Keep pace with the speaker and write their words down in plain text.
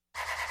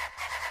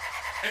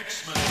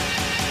X-Men.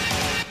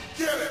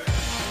 Get it!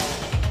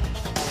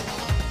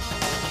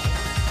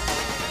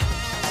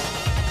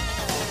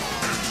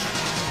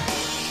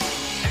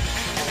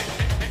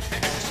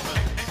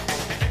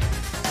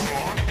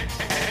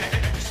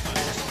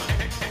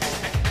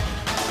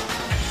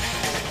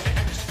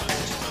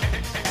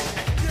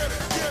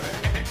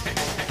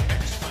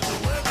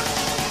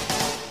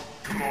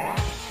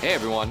 Hey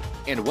everyone,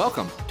 and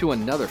welcome to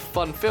another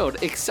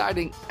fun-filled,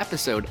 exciting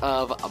episode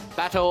of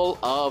Battle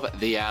of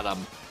the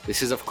Atom.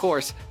 This is, of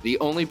course, the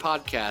only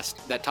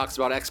podcast that talks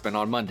about X-Men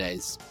on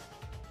Mondays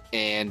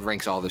and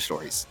ranks all the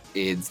stories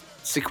in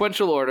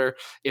sequential order,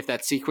 if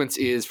that sequence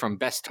is from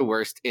best to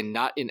worst and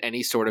not in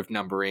any sort of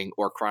numbering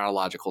or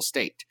chronological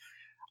state.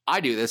 I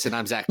do this, and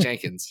I'm Zach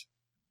Jenkins.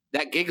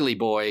 That giggly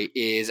boy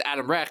is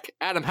Adam Reck.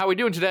 Adam, how are we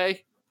doing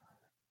today?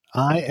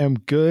 I am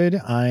good.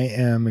 I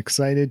am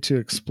excited to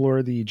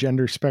explore the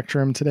gender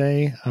spectrum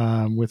today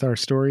with our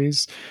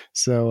stories.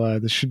 So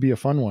this should be a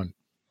fun one.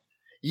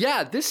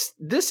 Yeah, this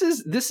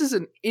is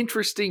an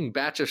interesting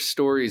batch of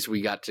stories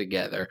we got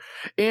together,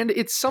 and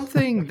it's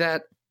something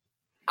that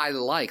I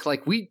like.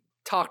 Like we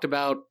talked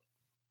about,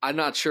 I'm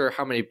not sure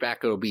how many back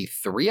it'll be.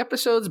 3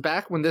 episodes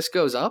back when this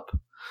goes up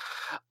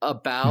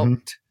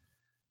about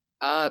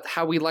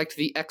how we liked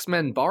the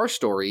X-Men bar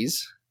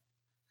stories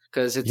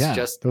because it's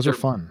just those are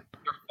fun.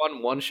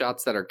 Fun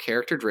one-shots that are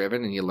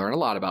character-driven, and you learn a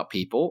lot about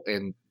people,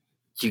 and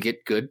you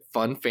get good,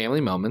 fun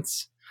family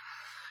moments.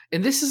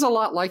 And this is a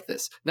lot like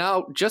this.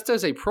 Now, just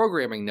as a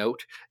programming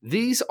note,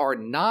 these are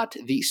not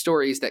the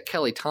stories that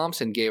Kelly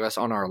Thompson gave us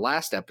on our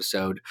last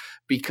episode,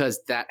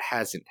 because that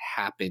hasn't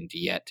happened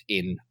yet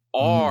in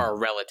our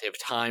relative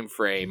time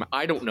frame.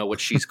 I don't know what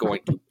she's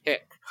going to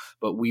pick,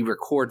 but we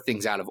record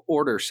things out of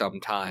order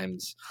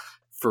sometimes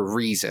for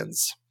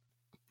reasons.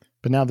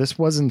 But now this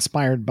was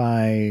inspired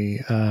by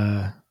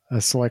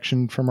a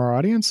selection from our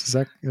audience. Is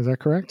that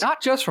correct?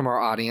 Not just from our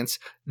audience.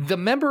 The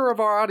member of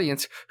our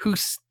audience who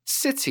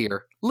sits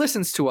here,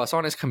 listens to us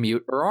on his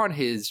commute or on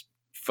his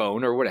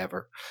phone or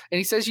whatever, and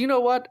he says, you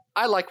know what?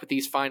 I like what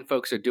these fine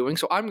folks are doing,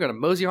 so I'm going to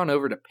mosey on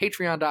over to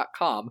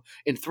patreon.com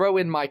and throw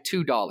in my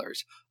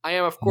 $2. I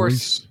am, of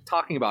course,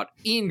 talking about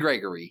Ian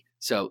Gregory.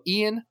 So,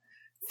 Ian,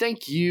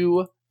 thank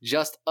you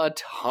just a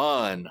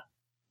ton,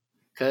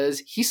 because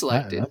he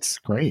selected... That's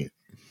great.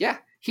 Yeah,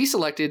 he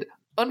selected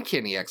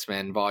Uncanny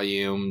X-Men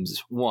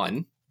Volumes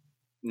 1,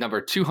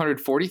 number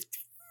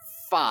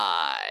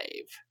 245,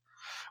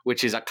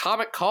 which is a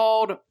comic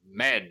called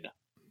Men.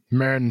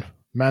 Manly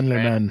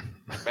men.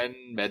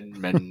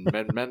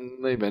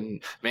 Manly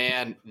men.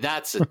 Man,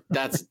 that's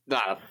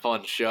not a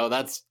fun show.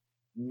 That's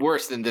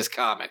worse than this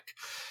comic.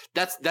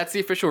 That's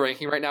the official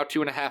ranking right now.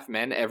 2.5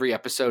 Men. Every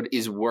episode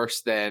is worse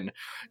than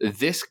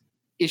this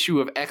issue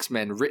of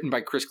X-Men written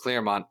by Chris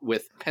Claremont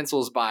with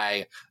pencils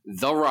by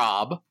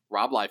Rob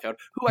Liefeld,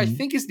 who I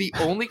think is the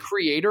only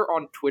creator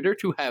on Twitter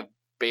to have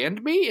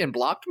banned me and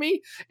blocked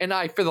me. And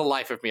for the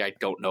life of me, I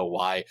don't know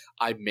why.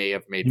 I may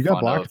have made fun of... You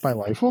got blocked by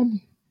Liefeld?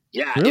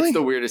 Yeah, really? It's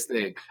the weirdest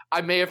thing.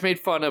 I may have made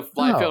fun of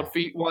Liefeld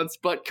feet once,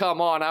 but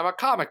come on, I'm a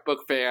comic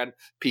book fan.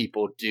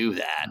 People do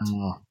that.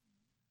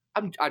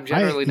 I'm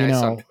generally nice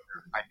on Twitter,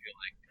 I feel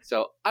like.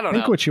 So, I don't know.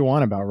 Think what you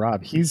want about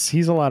Rob.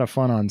 He's a lot of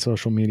fun on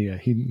social media.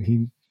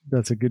 He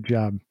does a good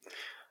job.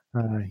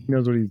 He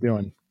knows what he's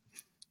doing.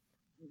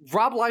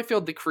 Rob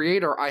Liefeld, the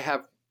creator, I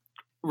have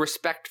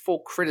respectful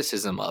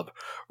criticism of.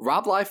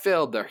 Rob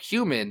Liefeld, the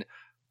human,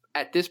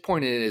 at this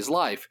point in his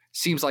life,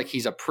 seems like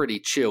he's a pretty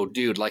chill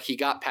dude. Like, he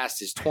got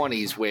past his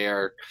 20s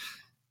where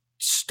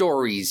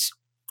stories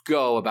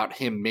go about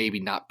him maybe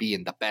not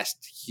being the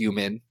best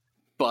human,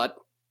 but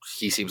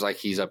he seems like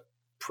he's a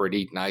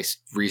pretty nice,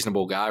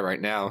 reasonable guy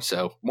right now.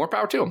 So, more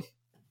power to him.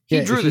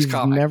 He drew this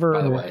comic,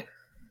 by the way.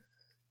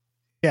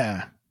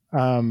 Yeah.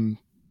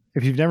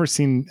 If you've never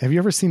seen, have you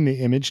ever seen the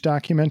Image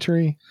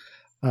documentary,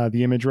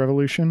 The Image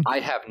Revolution? I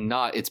have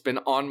not. It's been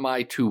on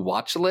my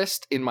to-watch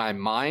list in my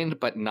mind,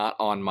 but not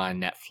on my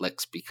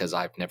Netflix because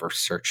I've never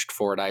searched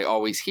for it. I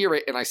always hear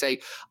it and I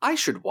say, I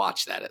should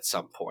watch that at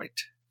some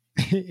point.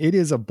 It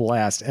is a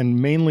blast,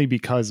 and mainly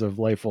because of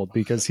Liefeld,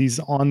 because he's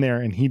on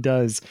there and he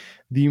does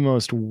the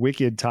most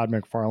wicked Todd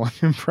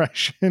McFarlane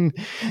impression,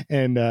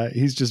 and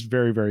he's just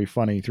very, very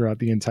funny throughout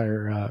the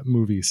entire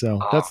movie.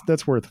 So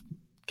that's worth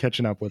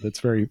catching up with. It's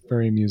very,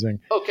 very amusing.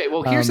 Okay,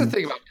 well, here's the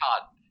thing about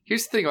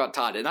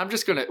Todd. And I'm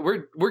just gonna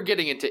we're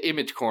getting into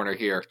Image Corner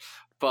here,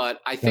 but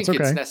I think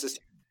it's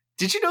necessary.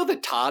 Did you know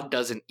that Todd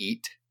doesn't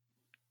eat?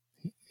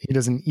 He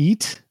doesn't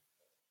eat?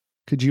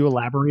 Could you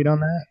elaborate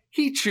on that?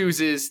 He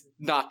chooses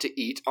not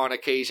to eat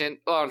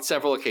on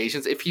several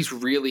occasions, if he's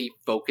really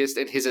focused,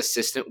 and his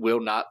assistant will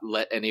not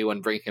let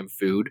anyone bring him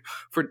food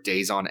for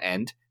days on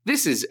end.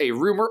 This is a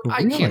rumor.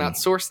 Really? I cannot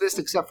source this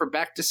except for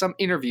back to some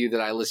interview that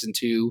I listened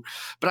to,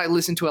 but I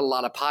listened to a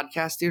lot of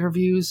podcast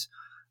interviews.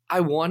 I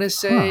want to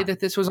say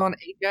that this was on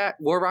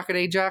War Rocket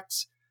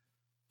Ajax,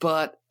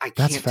 but I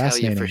can't tell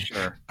you for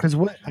sure. Because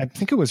I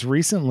think it was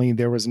recently,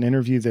 there was an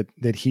interview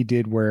that he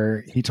did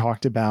where he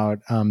talked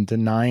about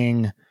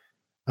denying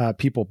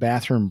people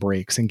bathroom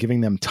breaks and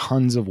giving them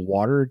tons of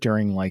water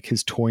during like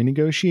his toy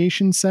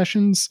negotiation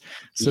sessions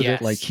so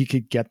that like he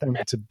could get them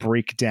to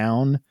break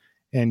down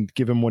and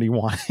give him what he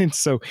wanted.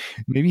 So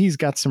maybe he's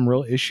got some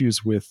real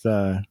issues with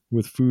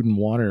food and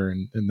water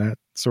and that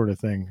sort of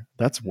thing.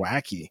 That's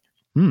wacky.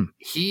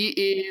 He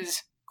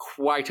is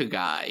quite a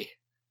guy,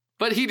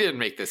 but he didn't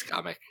make this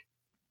comic.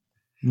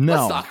 No,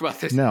 let's talk about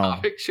this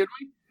topic, should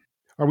we?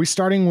 Are we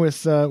starting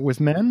with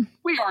men?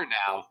 We are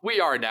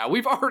now.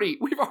 We've already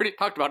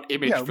talked about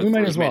Image for 3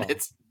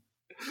 minutes.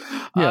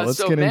 Yeah,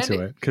 let's get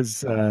into it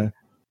because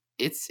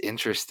it's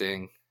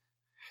interesting.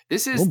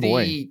 This is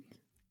the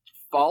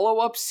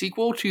follow-up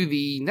sequel to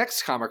the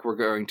next comic we're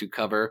going to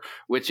cover,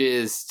 which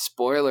is,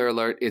 spoiler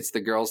alert, it's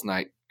the Girls'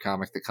 Night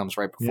comic that comes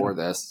right before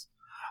this.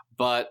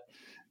 But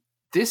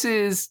this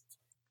is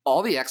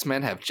all the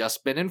X-Men have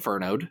just been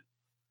infernoed.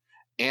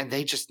 And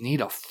they just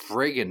need a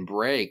friggin'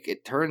 break.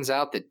 It turns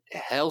out that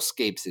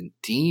hellscapes and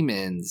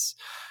demons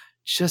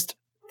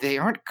they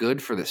aren't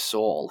good for the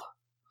soul.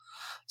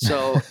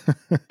 So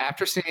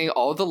after seeing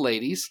all the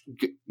ladies,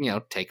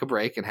 take a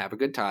break and have a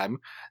good time,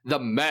 the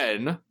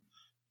men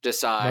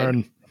decide,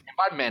 and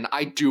by men,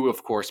 I do,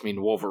 of course,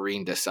 mean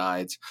Wolverine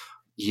decides,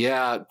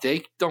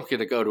 they don't get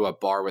to go to a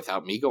bar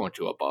without me going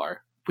to a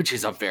bar, which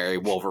is a very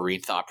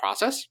Wolverine thought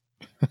process.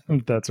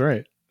 That's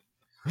right.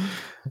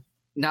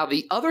 Now,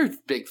 the other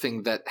big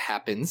thing that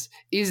happens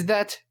is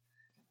that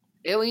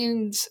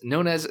aliens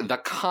known as the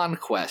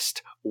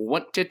Conquest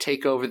want to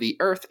take over the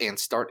Earth and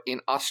start in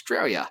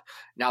Australia.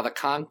 Now, the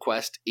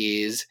Conquest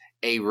is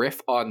a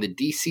riff on the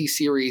DC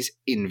series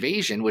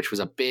Invasion, which was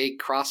a big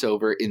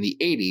crossover in the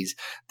 80s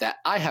that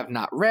I have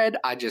not read.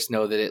 I just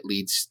know that it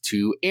leads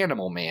to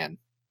Animal Man,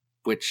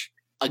 which,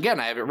 again,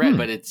 I haven't read,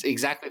 but it's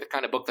exactly the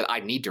kind of book that I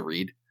need to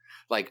read.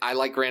 Like, I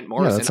like Grant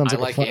Morrison. That sounds I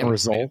like a fun Animal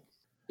result. Man.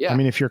 Yeah. I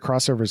mean, if your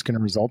crossover is going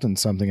to result in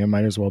something, it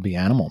might as well be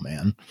Animal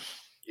Man.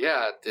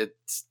 Yeah,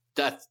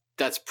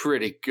 that's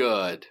pretty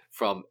good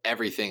from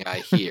everything I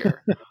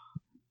hear.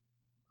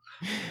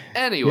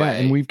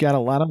 Anyway, and we've got a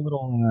lot of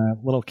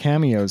little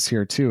cameos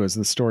here too as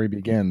the story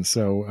begins.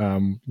 So,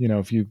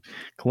 if you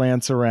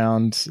glance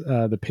around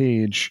the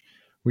page,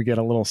 we get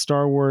a little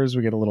Star Wars,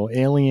 we get a little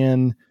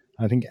Alien.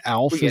 I think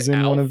Alf is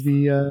in one of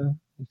the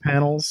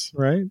panels,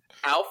 right?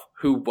 Alf,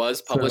 who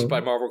was published by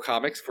Marvel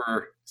Comics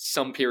for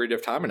some period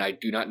of time, and I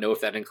do not know if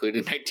that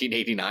included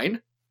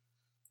 1989.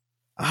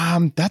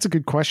 That's a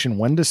good question.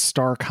 When does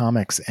Star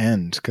Comics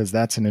end? Because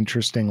that's an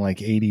interesting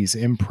 80s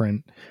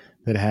imprint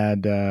that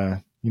had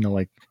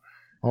like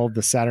all of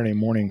the Saturday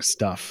morning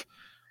stuff.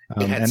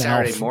 And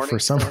Saturday morning for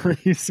some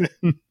reason.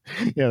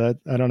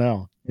 I don't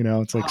know.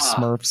 It's like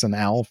Smurfs and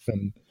Alf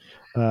and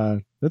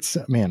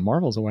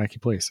Marvel's a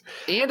wacky place.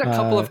 And a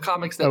couple of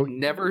comics that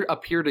never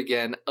appeared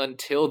again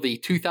until the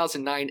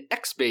 2009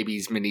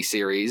 X-Babies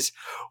miniseries,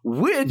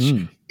 which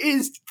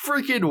is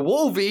freaking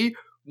Wolvie,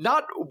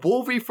 not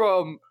Wolvie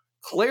from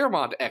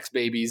Claremont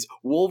X-Babies,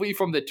 Wolvie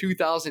from the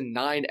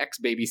 2009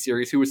 X-Baby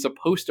series, who was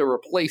supposed to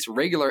replace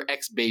regular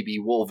X-Baby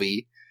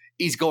Wolvie,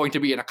 is going to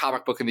be in a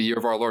comic book in the year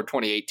of our Lord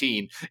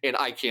 2018, and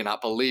I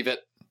cannot believe it.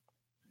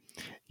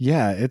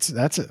 Yeah,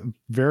 that's a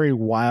very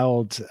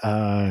wild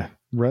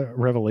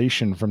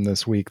revelation from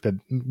this week that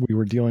we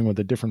were dealing with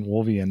a different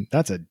Wolvie, and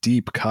that's a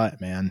deep cut,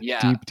 man.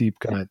 Yeah. Deep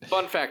cut.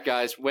 Fun fact,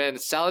 guys, when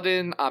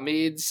Saladin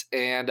Ahmed's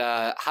and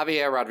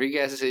Javier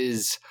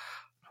Rodriguez's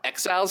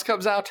Exiles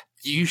comes out,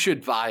 you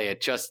should buy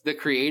it. Just the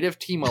creative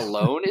team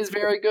alone is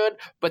very good,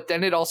 but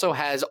then it also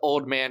has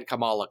Old Man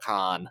Kamala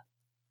Khan,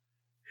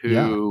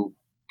 who...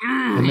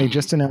 And they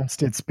just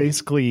announced it's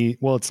basically,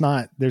 it's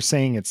not, they're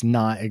saying it's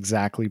not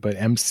exactly, but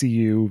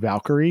MCU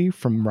Valkyrie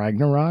from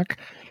Ragnarok.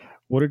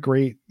 What a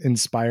great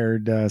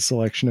inspired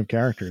selection of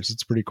characters.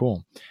 It's pretty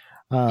cool.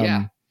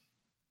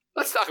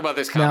 Let's talk about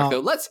this comic, though.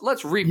 Let's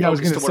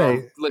refocus to what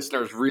our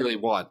listeners really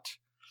want.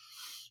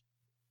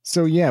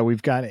 So,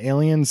 we've got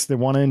aliens that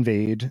want to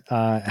invade.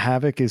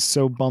 Havoc is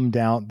so bummed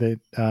out that,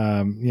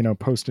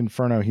 post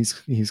Inferno,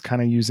 he's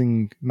kind of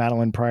using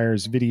Madeline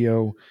Pryor's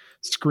video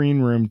screen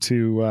room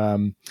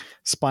to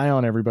spy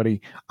on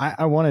everybody.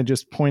 I want to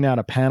just point out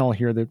a panel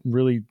here that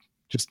really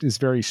just is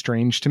very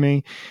strange to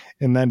me.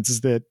 And that's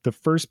that the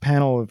first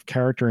panel of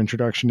character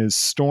introduction is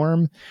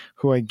Storm,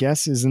 who I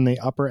guess is in the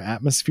upper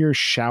atmosphere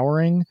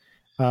showering.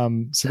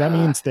 So that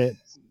means that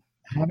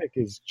Havoc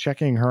is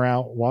checking her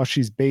out while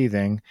she's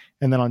bathing.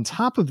 And then on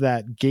top of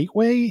that,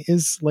 Gateway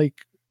is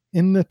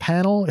in the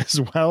panel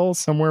as well,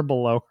 somewhere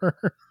below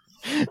her.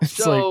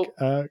 It's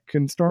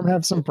can Storm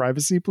have some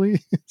privacy,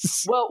 please?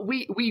 Well,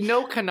 we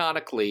know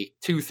canonically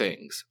two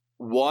things.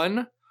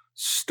 One,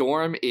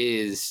 Storm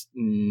is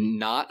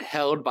not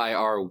held by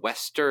our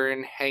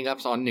Western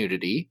hangups on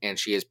nudity, and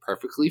she is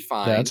perfectly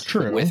fine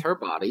with her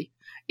body.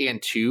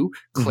 And two,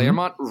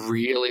 Claremont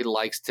really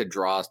likes to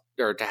draw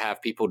or to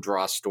have people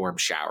draw Storm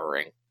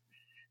showering.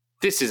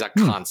 This is a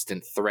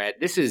constant threat.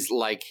 This is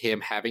like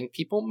him having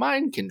people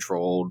mind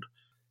controlled.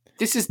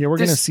 We're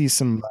going to see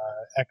some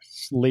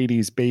ex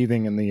ladies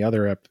bathing in the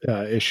other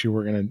issue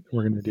we're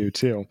gonna do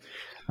too.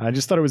 I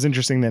just thought it was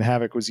interesting that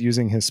Havoc was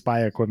using his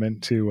spy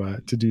equipment to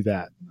do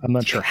that. I'm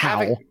not sure how,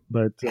 Havoc,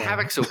 but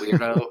Havoc's a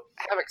weirdo.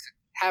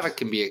 Havoc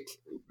can be a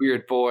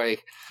weird boy,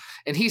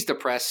 and he's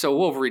depressed. So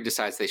Wolverine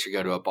decides they should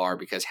go to a bar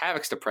because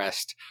Havoc's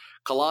depressed.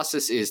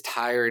 Colossus is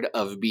tired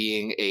of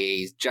being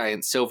a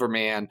giant silver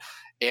man,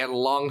 and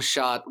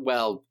Longshot,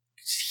 well,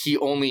 he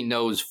only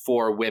knows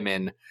 4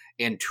 women,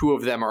 and 2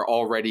 of them are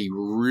already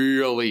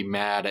really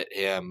mad at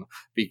him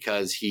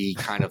because he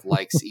kind of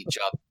likes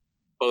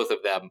both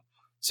of them.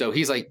 So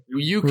he's like,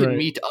 you can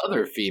meet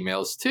other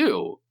females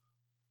too.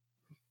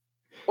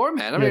 Or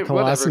men, I mean,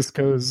 Colossus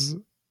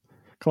whatever.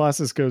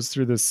 Colossus goes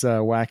through this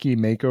wacky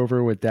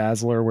makeover with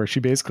Dazzler where she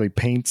basically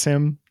paints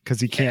him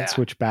because he can't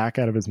switch back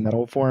out of his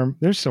metal form.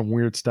 There's some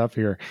weird stuff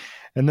here.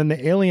 And then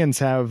the aliens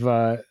have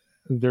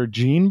their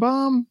gene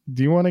bomb.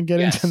 Do you want to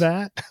get into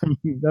that?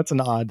 That's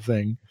an odd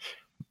thing.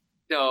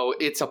 No,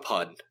 it's a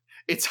pun.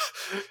 It's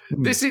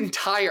this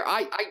entire,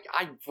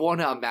 I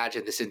want to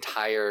imagine this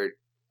entire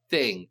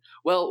thing.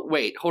 Well,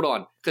 wait, hold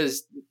on.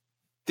 Because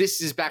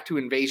this is back to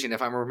Invasion.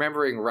 If I'm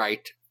remembering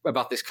right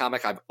about this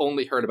comic I've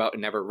only heard about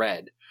and never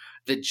read.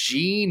 The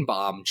gene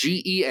bomb,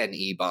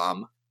 GENE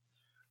bomb,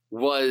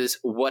 was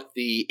what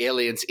the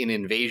aliens in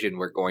Invasion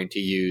were going to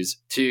use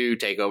to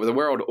take over the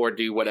world or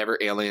do whatever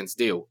aliens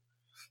do.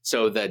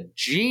 So the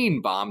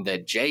gene bomb, the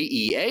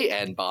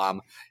JEAN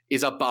bomb,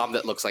 is a bomb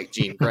that looks like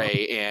Jean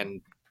Grey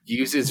and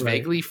uses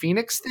vaguely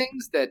Phoenix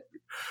things that,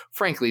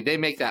 frankly, they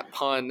make that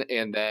pun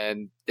and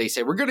then they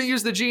say, we're going to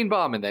use the gene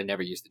bomb, and then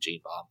never use the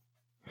gene bomb.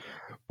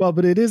 Well,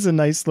 but it is a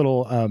nice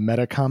little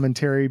meta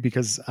commentary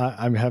because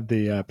I have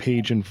the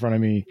page in front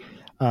of me.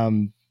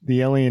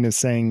 The alien is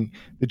saying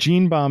the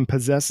gene bomb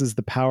possesses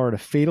the power to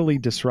fatally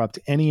disrupt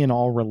any and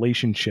all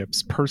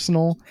relationships,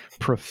 personal,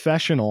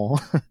 professional,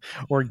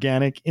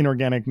 organic,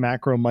 inorganic,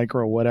 macro,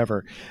 micro,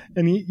 whatever.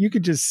 And you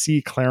could just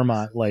see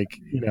Claremont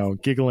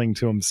giggling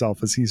to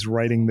himself as he's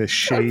writing this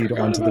shade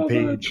onto the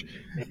page.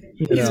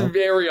 He's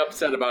very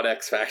upset about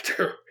X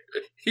Factor.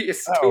 He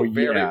is so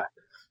very...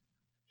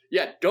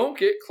 Yeah, don't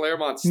get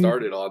Claremont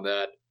started on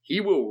that. He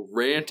will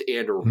rant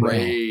and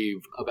rave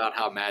about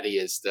how mad he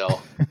is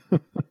still.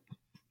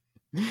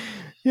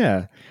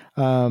 Yeah.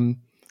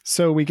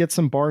 So we get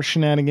some bar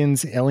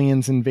shenanigans,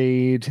 aliens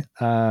invade.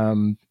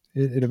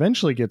 It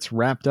eventually gets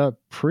wrapped up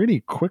pretty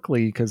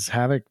quickly because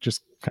Havoc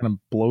just kind of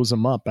blows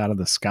them up out of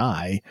the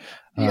sky.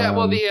 Yeah,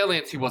 well, the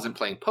aliens he wasn't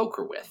playing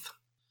poker with.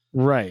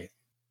 Right.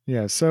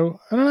 Yeah, so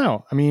I don't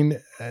know. I mean,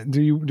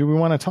 do we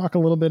want to talk a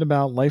little bit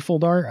about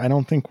Liefeld art? I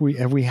don't think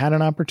we had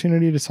an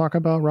opportunity to talk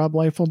about Rob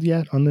Liefeld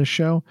yet on this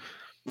show.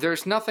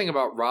 There's nothing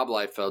about Rob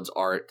Liefeld's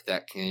art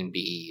that can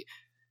be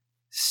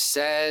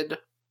said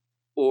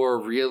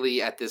or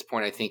really at this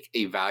point, I think,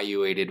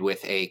 evaluated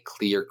with a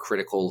clear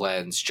critical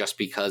lens just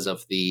because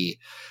of the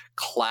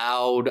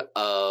cloud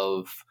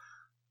of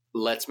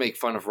let's make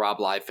fun of Rob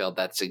Liefeld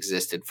that's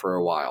existed for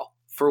a while.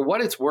 For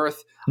what it's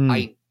worth,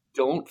 I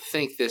don't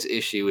think this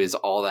issue is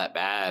all that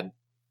bad.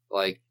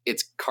 Like,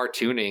 it's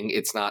cartooning.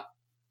 It's not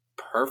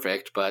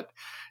perfect, but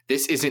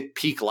this isn't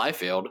peak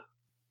Liefeld.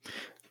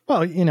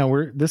 Well,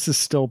 this is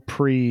still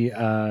pre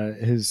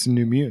his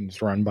New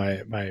Mutants run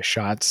by a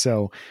shot.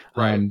 So,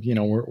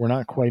 we're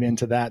not quite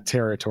into that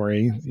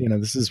territory.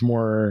 This is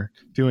more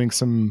doing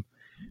some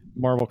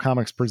Marvel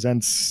Comics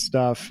Presents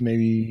stuff.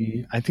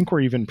 Maybe I think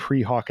we're even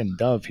pre Hawk and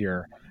Dove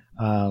here.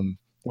 Don't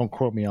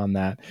quote me on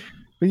that.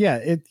 But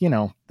yeah,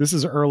 this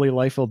is early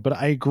Liefeld, but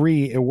I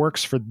agree it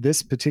works for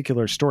this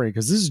particular story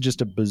because this is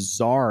just a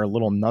bizarre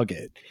little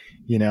nugget.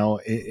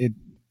 It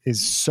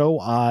is so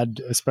odd,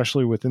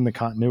 especially within the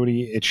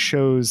continuity. It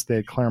shows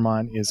that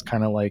Claremont is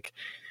kind of like,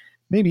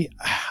 maybe,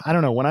 I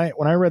don't know. When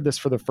I read this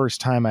for the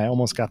first time, I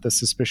almost got the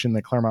suspicion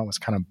that Claremont was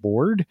kind of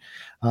bored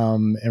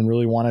and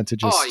really wanted to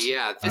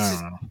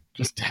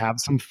just have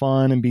some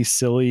fun and be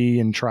silly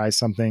and try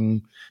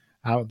something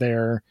out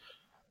there.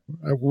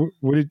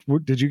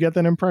 Did you get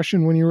that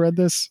impression when you read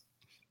this?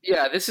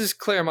 Yeah, this is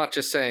Claremont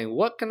just saying,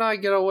 what can I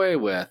get away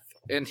with?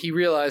 And he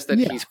realized that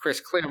he's Chris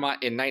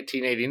Claremont in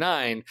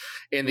 1989,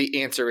 and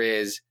the answer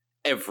is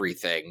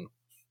everything.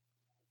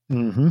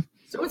 Mm-hmm.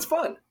 So it's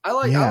fun. I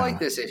like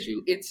this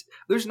issue.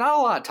 There's not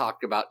a lot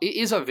talked about. It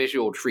is a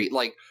visual treat.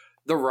 Like,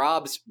 the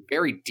Rob's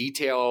very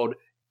detailed,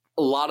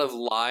 a lot of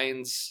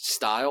lines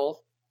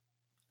style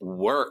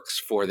works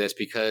for this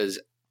because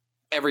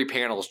every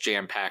panel is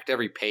jam-packed,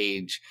 every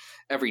page,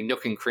 every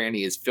nook and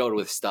cranny is filled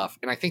with stuff.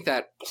 And I think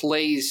that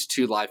plays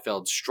to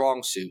Liefeld's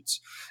strong suits.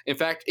 In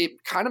fact,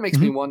 it kind of makes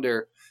me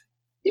wonder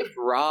if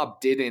Rob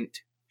didn't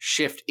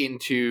shift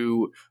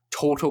into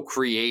total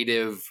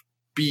creative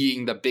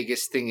being the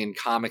biggest thing in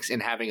comics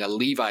and having a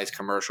Levi's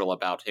commercial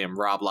about him,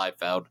 Rob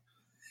Liefeld.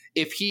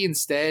 If he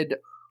instead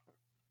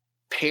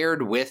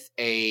paired with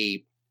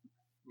a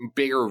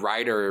bigger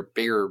writer,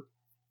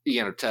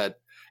 to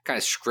kind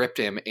of script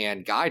him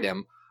and guide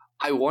him,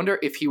 I wonder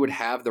if he would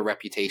have the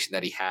reputation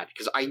that he had.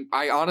 Because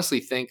I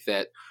honestly think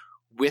that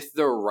with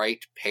the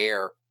right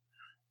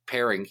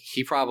pairing,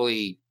 he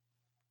probably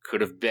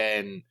could have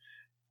been,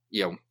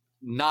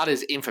 not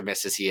as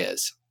infamous as he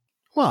is.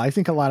 Well, I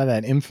think a lot of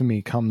that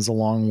infamy comes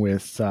along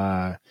with,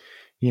 some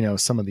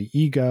of the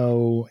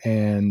ego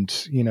and,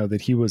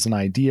 that he was an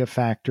idea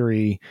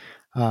factory.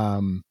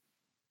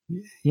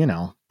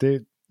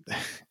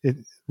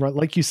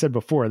 Like you said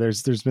before,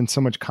 there's been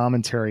so much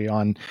commentary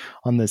on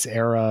this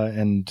era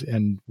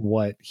and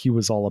what he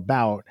was all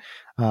about,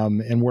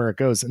 and where it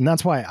goes. And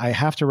that's why I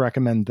have to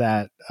recommend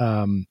that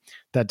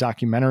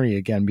documentary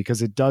again,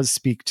 because it does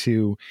speak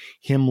to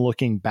him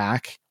looking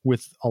back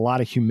with a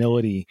lot of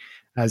humility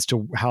as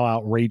to how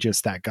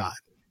outrageous that got.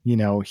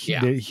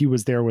 He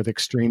was there with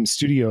Extreme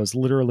Studios,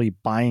 literally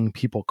buying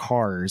people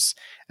cars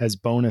as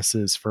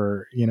bonuses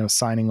for,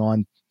 signing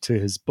on to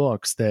his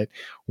books that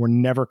were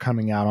never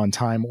coming out on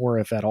time, or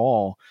if at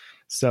all.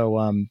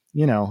 So,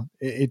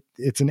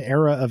 it's an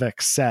era of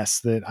excess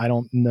that I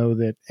don't know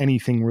that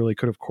anything really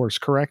could have course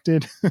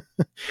corrected.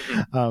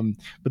 But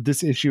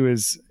this issue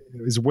is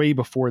way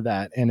before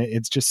that. And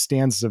it just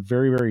stands as a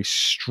very, very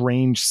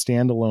strange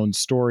standalone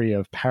story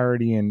of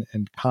parody and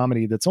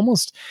comedy that's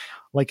almost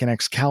like an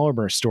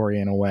Excalibur story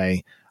in a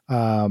way,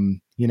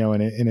 in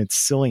its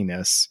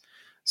silliness.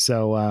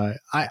 So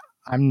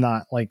I'm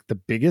not like the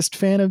biggest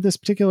fan of this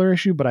particular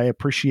issue, but I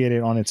appreciate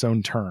it on its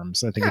own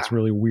terms. I think it's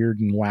really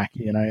weird and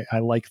wacky. And I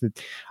like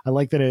that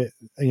it,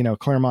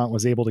 Claremont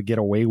was able to get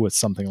away with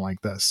something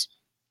like this.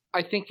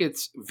 I think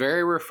it's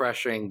very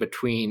refreshing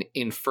between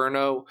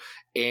Inferno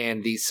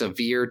and the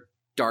severe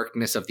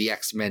darkness of the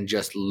X-Men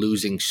just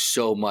losing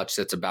so much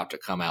that's about to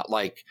come out.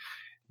 Like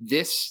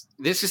this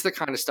is the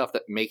kind of stuff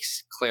that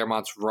makes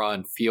Claremont's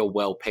run feel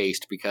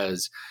well-paced,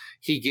 because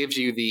he gives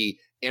you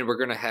and we're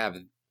going to have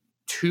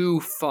 2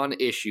 fun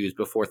issues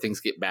before things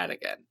get bad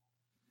again.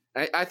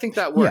 I think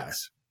that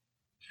works. Yeah.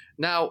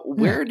 Now,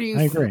 where do you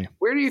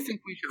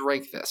think we should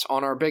rank this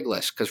on our big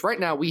list? Because right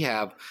now we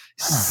have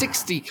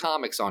 60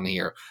 comics on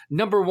here.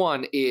 Number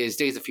 1 is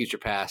Days of Future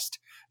Past.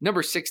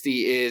 Number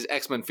 60 is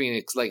X-Men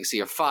Phoenix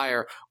Legacy of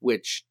Fire,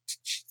 which,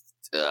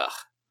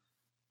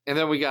 and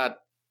then we got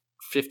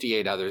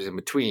 58 others in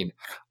between.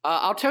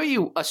 I'll tell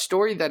you a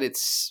story that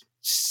it's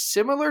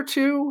similar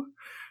to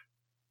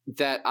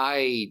that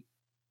I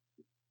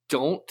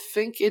don't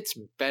think it's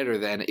better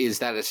than is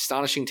that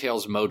Astonishing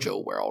Tales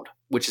Mojo World,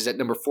 which is at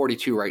number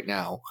 42 right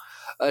now.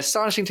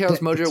 Astonishing Tales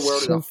Mojo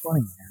World is a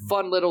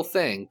fun little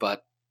thing,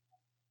 but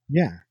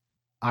yeah,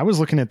 I was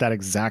looking at that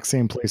exact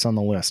same place on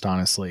the list,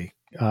 honestly.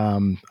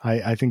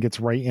 I think it's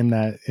right in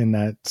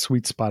that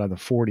sweet spot of the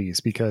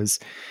 40s because,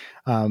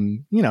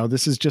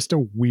 this is just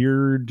a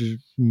weird,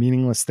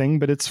 meaningless thing,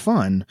 but it's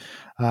fun.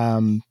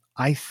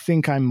 I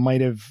think I may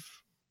have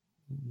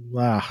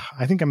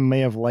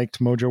liked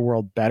Mojo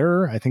World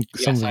better. I think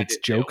some of its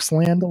jokes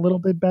land a little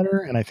bit better.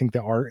 And I think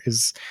the art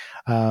is,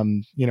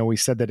 we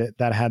said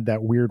that had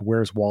that weird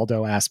Where's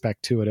Waldo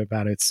aspect to it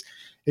about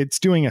it's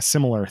doing a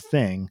similar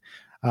thing.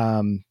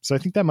 So I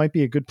think that might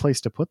be a good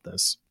place to put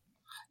this.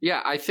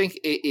 Yeah, I think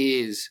it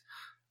is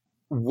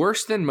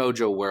worse than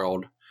Mojo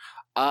World.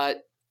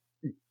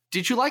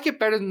 Did you like it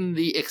better than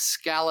the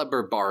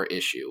Excalibur bar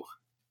issue?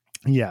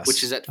 Yes.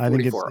 Which is at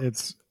 44. I think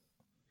it's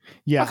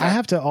yeah, okay. I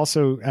have to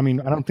also, I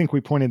don't think we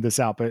pointed this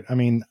out, but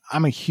I'm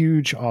a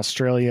huge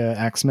Australia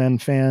X-Men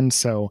fan.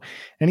 So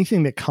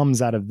anything that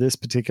comes out of this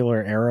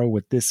particular era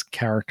with this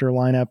character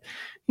lineup,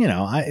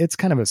 it's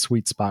kind of a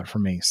sweet spot for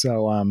me.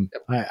 So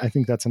I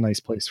think that's a nice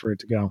place for it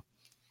to go.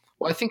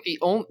 Well, I think the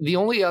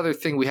only other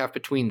thing we have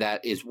between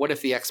that is What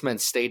If the X-Men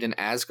Stayed in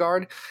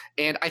Asgard?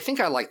 And I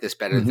think I like this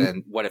better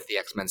than What If the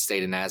X-Men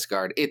Stayed in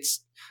Asgard.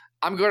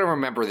 I'm going to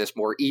remember this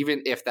more,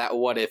 even if that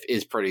what if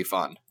is pretty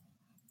fun.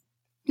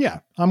 Yeah,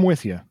 I'm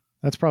with you.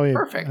 That's probably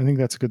perfect. I think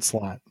that's a good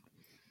slot.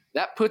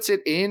 That puts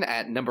it in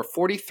at number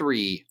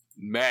 43,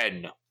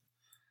 Men.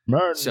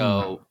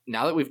 So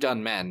now that we've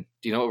done Men,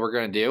 do you know what we're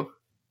going to do?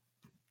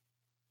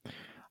 I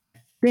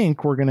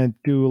think we're going to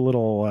do a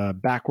little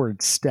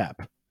backward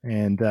step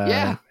and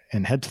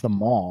head to the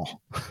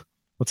mall.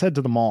 Let's head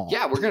to the mall.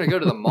 Yeah, we're going to go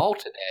to the mall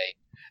today.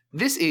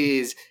 This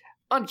is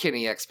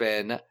Uncanny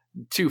X-Men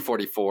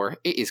 244.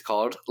 It is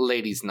called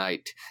Ladies'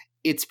 Night.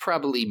 It's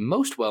probably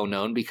most well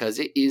known because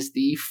it is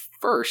the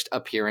first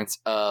appearance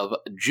of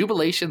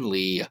Jubilation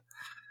Lee,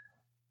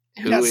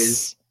 who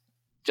is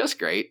just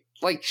great.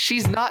 Like,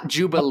 she's not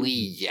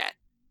Jubilee yet.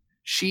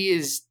 She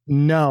is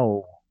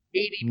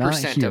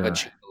 80% of a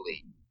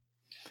Jubilee.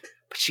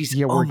 But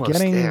she's almost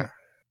there.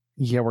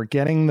 Yeah, we're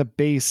getting the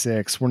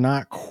basics. We're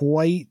not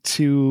quite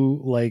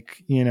to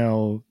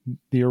the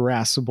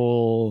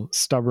irascible,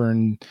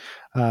 stubborn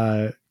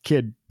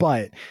kid,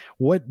 but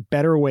what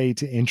better way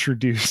to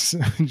introduce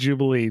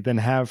Jubilee than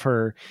have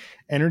her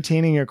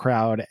entertaining a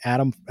crowd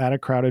at a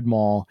crowded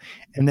mall,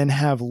 and then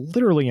have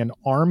literally an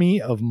army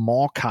of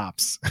mall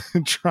cops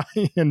try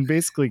and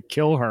basically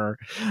kill her.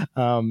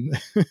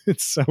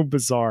 It's so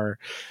bizarre.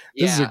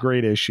 This is a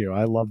great issue.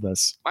 I love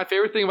this. My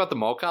favorite thing about the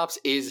mall cops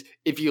is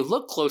if you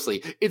look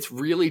closely, it's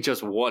really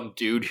just one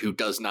dude who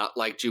does not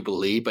like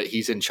Jubilee, but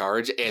he's in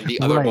charge, and the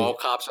other mall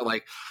cops are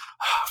like,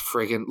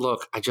 friggin'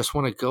 look, I just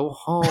want to go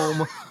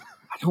home.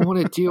 I don't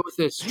want to deal with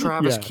this,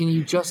 Travis. Yeah. Can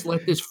you just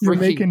let this You're freaking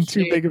making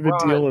too kid big of a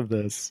run? deal of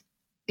this.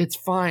 It's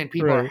fine.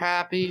 People are Right.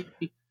 happy.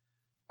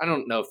 I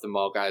don't know if the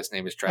mall guy's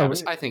name is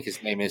Travis. Oh, I think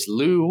his name is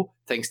Lou,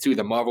 thanks to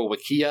the Marvel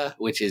Wikia,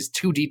 which is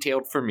too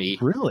detailed for me.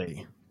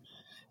 Really?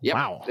 Yep.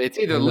 Wow. It's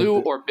either Lou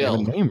or They have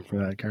Bill. a name for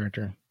that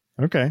character.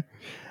 Okay.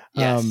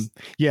 Yes.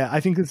 Yeah,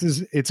 I think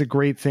it's a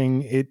great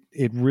thing.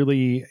 It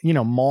really,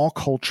 mall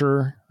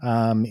culture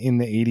in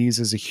the 80s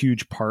is a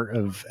huge part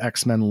of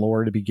X-Men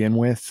lore to begin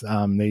with.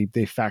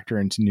 They factor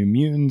into New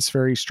Mutants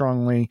very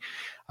strongly.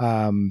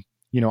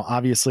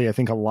 Obviously I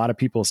think a lot of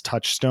people's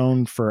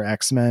touchstone for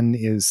X-Men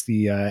is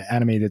the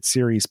animated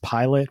series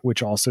pilot,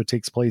 which also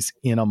takes place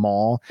in a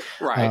mall.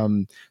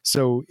 Right.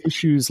 So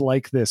issues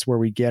like this, where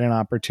we get an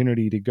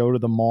opportunity to go to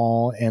the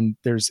mall, and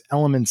there's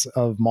elements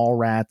of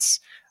Mallrats,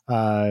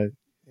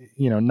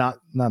 not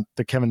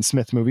the Kevin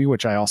Smith movie,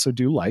 which I also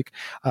do like,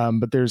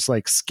 but there's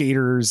like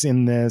skaters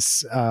in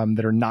this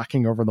that are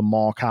knocking over the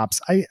mall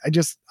cops. I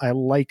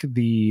like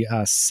the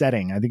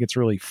setting. I think it's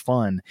really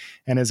fun.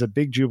 And as a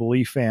big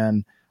Jubilee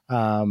fan,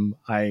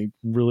 I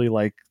really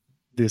like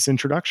this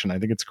introduction. I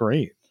think it's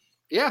great.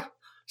 Yeah.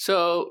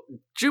 So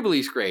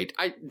Jubilee's great.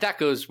 That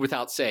goes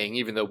without saying,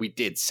 even though we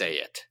did say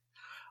it.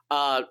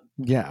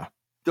 Yeah.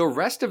 The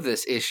rest of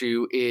this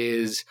issue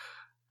is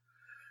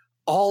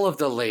all of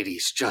the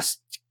ladies just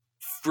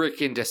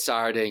freaking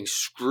deciding,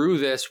 screw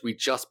this, we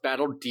just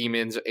battled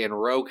demons and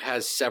Rogue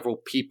has several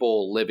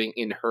people living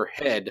in her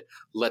head.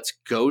 Let's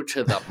go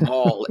to the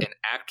mall and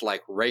act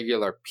like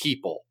regular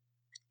people.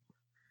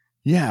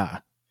 Yeah.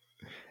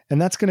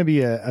 And that's going to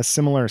be a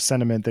similar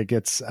sentiment that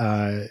gets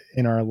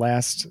in our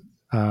last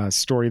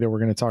story that we're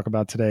going to talk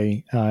about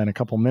today in a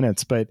couple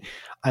minutes. But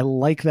I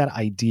like that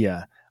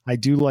idea. I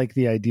do like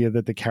the idea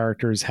that the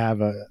characters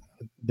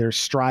they're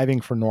striving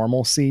for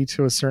normalcy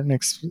to a certain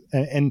extent,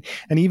 and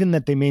even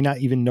that they may not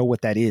even know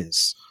what that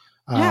is.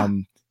 Yeah.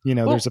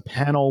 There's a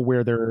panel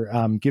where they're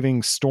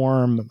giving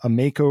Storm a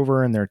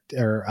makeover, and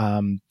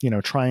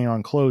they're trying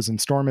on clothes,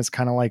 and Storm is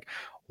kind of like,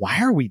 why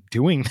are we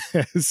doing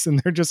this? And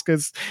they're just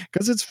because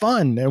it's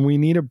fun and we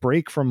need a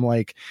break from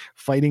like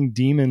fighting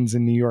demons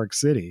in New York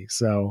City.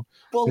 So,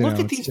 look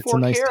at these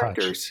four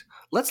characters.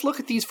 Let's look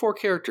at these four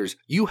characters.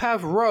 You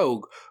have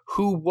Rogue,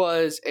 who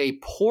was a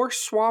poor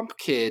swamp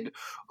kid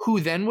who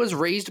then was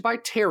raised by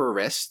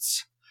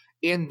terrorists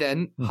and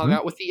then hung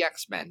out with the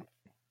X-Men.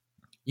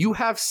 You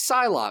have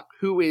Psylocke,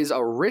 who is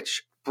a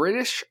rich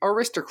British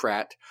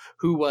aristocrat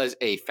who was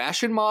a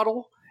fashion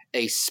model,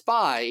 a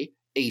spy,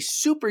 a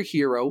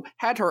superhero,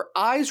 had her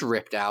eyes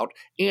ripped out,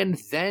 and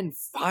then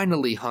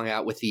finally hung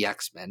out with the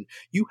X-Men.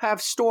 You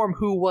have Storm,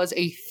 who was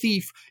a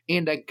thief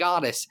and a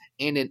goddess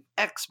and an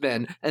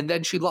X-Men, and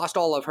then she lost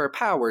all of her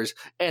powers,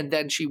 and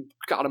then she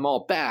got them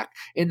all back.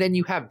 And then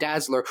you have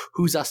Dazzler,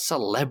 who's a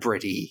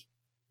celebrity.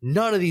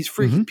 None of these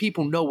freaking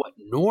people know what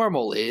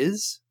normal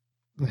is.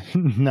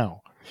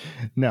 No.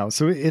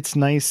 So it's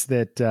nice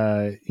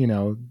that,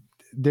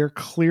 they're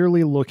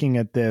clearly looking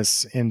at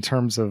this in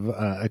terms of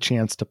a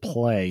chance to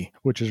play,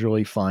 which is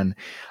really fun.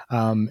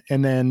 And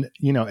then,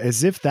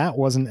 as if that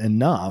wasn't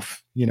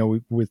enough,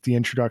 with the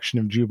introduction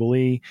of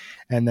Jubilee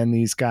and then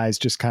these guys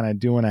just kind of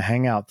doing a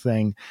hangout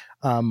thing,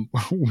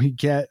 we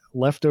get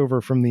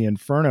leftover from the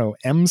Inferno.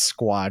 M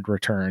Squad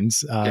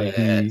returns,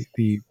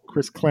 the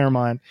Chris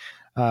Claremont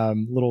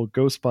little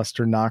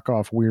Ghostbuster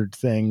knockoff weird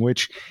thing,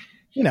 which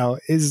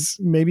is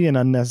maybe an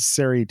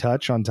unnecessary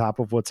touch on top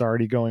of what's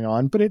already going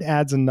on, but it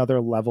adds another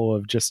level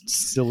of just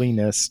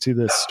silliness to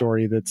this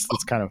story that's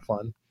kind of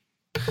fun.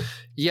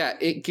 Yeah,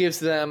 it gives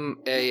them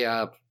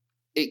a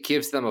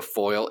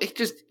foil. It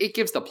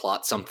gives the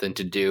plot something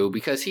to do,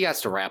 because he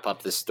has to wrap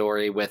up the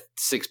story with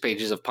 6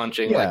 pages of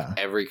punching like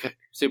every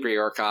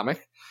superhero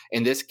comic,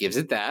 and this gives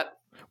it that.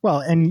 Well,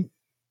 and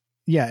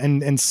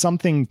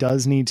something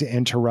does need to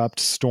interrupt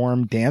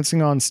Storm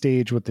dancing on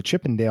stage with the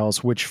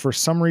Chippendales, which for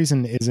some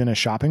reason is in a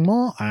shopping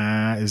mall.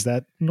 Is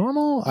that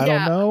normal? I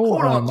don't know.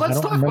 Hold on.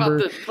 Let's talk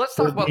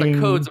about the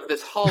codes of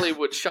this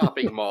Hollywood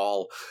shopping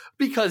mall,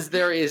 because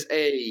there is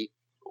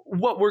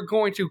what we're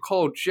going to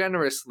call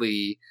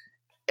generously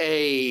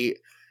a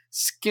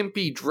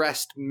skimpy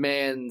dressed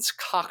man's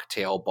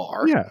cocktail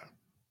bar. Yeah.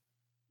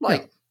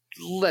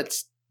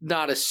 Let's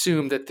not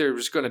assume that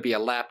there's going to be a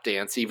lap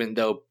dance, even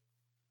though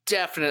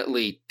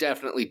definitely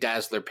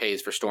Dazzler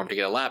pays for Storm to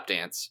get a lap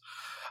dance.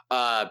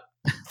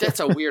 That's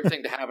a weird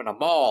thing to have in a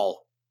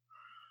mall.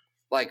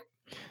 Like,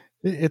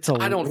 it's a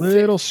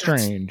little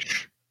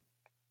strange.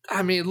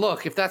 I mean,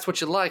 look, if that's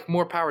what you like,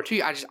 more power to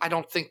you. I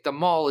don't think the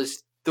mall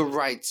is the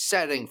right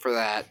setting for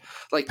that.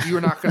 Like,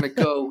 you're not going to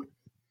go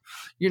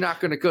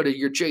to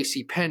your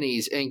J.C.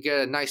 Penney's and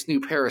get a nice new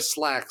pair of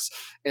slacks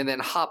and then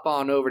hop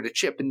on over to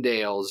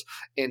Chippendales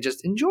and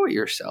just enjoy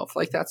yourself.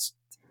 Like,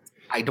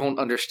 I don't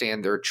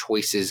understand their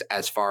choices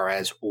as far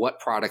as what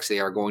products they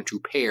are going to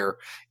pair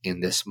in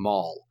this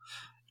mall.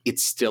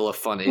 It's still a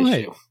fun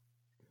issue.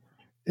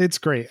 It's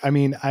great. I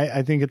mean,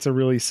 I think it's a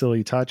really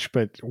silly touch,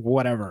 but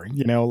whatever,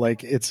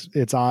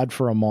 it's odd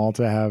for a mall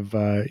to have,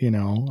 a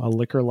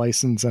liquor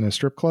license and a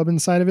strip club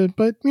inside of it,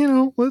 but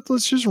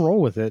let's just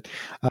roll with it.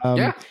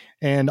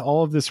 And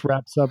all of this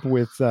wraps up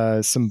with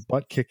some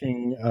butt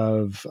kicking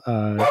of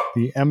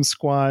the M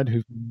Squad,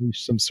 who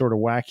unleashed some sort of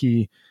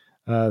wacky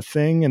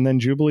thing. And then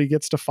Jubilee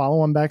gets to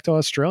follow him back to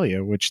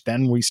Australia, which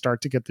then we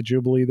start to get the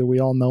Jubilee that we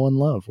all know and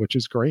love, which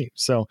is great.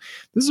 So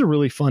this is a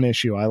really fun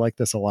issue. I like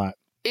this a lot.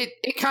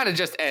 It kind of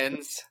just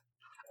ends.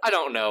 I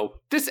don't know.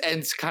 This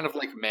ends kind of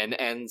like Men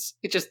ends.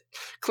 It just,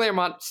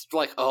 Claremont's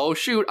like, oh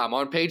shoot, I'm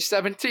on page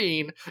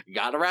 17.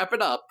 Gotta wrap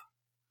it up.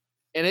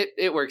 And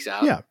it works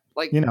out. Yeah.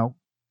 Like,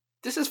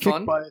 this is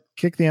fun.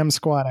 Kick the M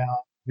Squad out.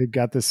 They've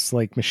got this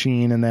like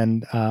machine, and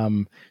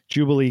then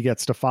Jubilee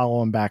gets to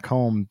follow him back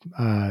home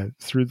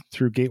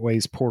through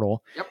Gateway's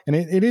portal. Yep. And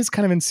it is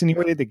kind of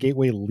insinuated that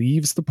Gateway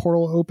leaves the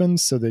portal open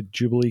so that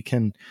Jubilee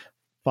can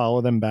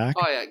follow them back.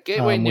 Oh yeah,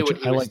 Gateway knew what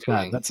he was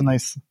doing. That's a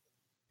nice,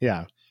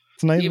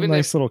 it's a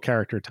nice little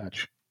character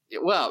touch.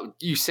 Well,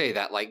 you say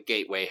that like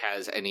Gateway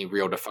has any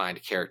real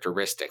defined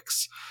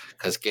characteristics,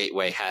 because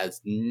Gateway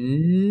has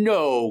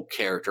no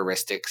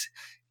characteristics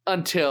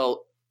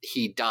until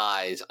he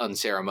dies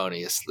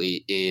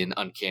unceremoniously in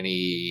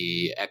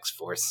Uncanny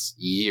X-Force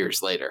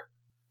years later.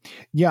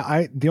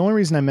 Yeah, the only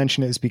reason I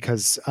mention it is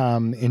because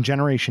in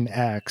Generation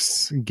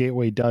X,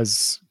 Gateway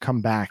does come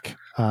back,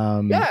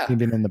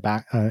 even in the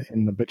back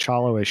in the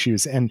Bachalo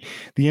issues, and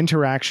the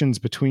interactions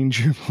between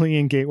Jubilee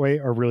and Gateway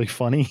are really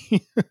funny.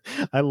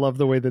 I love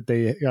the way that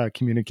they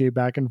communicate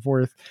back and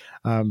forth.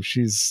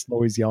 She's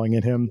always yelling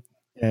at him.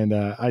 And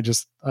I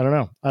don't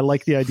know. I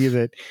like the idea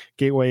that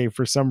Gateway,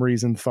 for some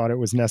reason, thought it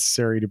was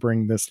necessary to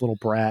bring this little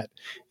brat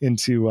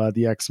into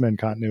the X-Men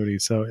continuity.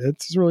 So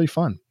it's really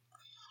fun.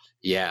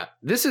 Yeah,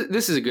 this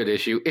is a good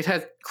issue. It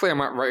has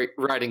Claremont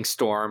writing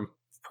Storm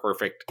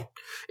perfect.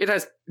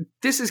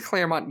 This is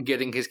Claremont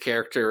getting his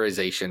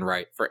characterization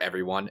right for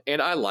everyone,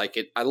 and I like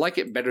it. I like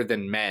it better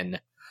than Men,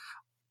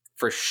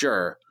 for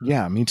sure.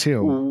 Yeah, me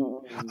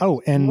too.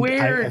 Oh, and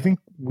I think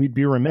we'd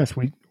be remiss.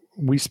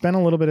 We spent a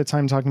little bit of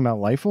time talking about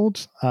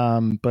Liefeld,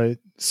 but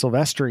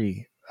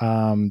Silvestri,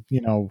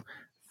 I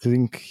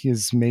think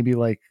is maybe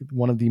like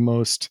one of the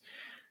most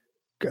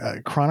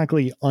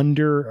chronically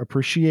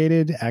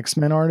underappreciated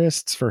X-Men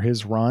artists for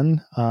his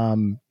run.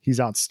 He's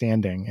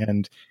outstanding,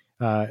 and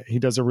he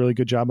does a really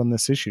good job on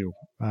this issue.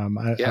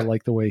 I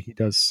like the way he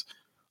does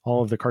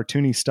all of the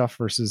cartoony stuff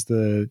versus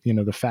the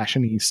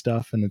fashion-y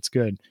stuff, and it's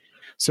good.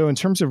 So in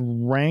terms of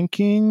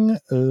ranking,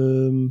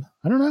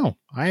 I don't know.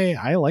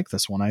 I like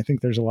this one. I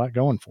think there's a lot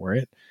going for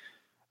it.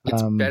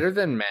 It's better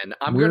than Men.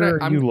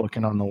 Where are you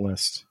looking on the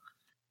list?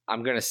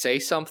 I'm going to say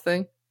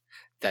something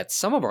that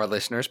some of our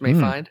listeners may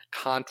find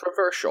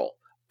controversial,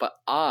 but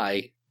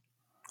I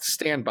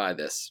stand by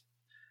this.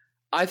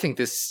 I think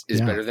this is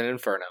better than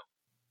Inferno.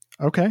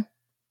 Okay.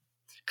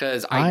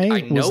 Because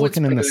I know it's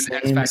better than X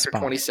Factor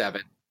spot.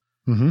 27.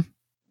 Mm-hmm.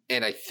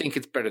 And I think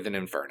it's better than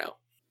Inferno.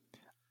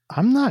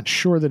 I'm not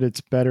sure that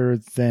it's better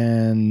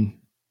than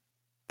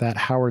that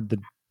Howard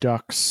the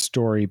Duck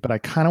story, but I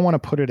kind of want to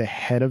put it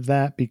ahead of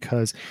that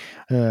because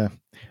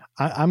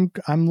I'm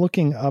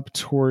looking up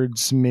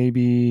towards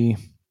maybe,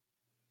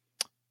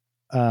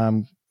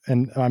 and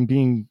I'm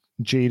being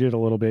jaded a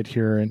little bit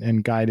here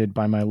and guided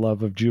by my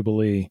love of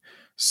Jubilee.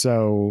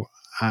 So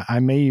I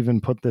may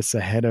even put this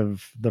ahead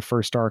of the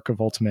first arc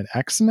of Ultimate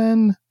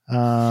X-Men,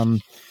 or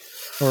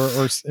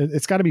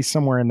it's got to be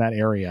somewhere in that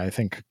area, I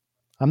think.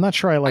 I'm not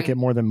sure I like it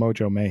more than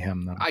Mojo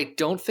Mayhem, though. I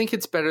don't think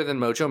it's better than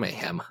Mojo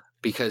Mayhem,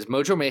 because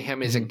Mojo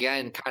Mayhem is,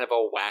 again, kind of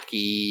a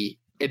wacky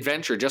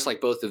adventure, just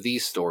like both of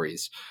these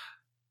stories.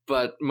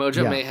 But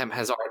Mojo Mayhem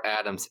has Art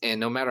Adams,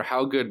 and no matter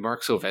how good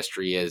Mark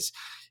Silvestri is,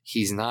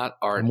 he's not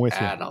Art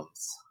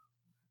Adams.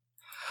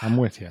 I'm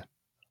with you.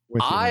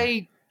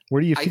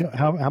 Where do you feel?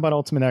 How about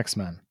Ultimate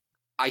X-Men?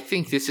 I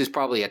think this is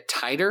probably a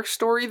tighter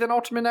story than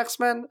Ultimate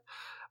X-Men,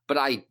 but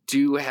I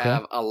do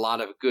have a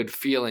lot of good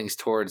feelings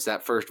towards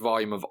that first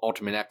volume of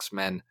Ultimate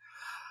X-Men.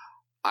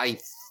 I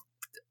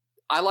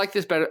like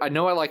this better. I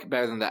know I like it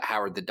better than that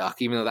Howard the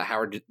Duck, even though that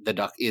Howard the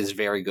Duck is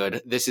very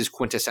good. This is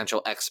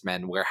quintessential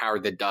X-Men, where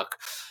Howard the Duck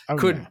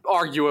could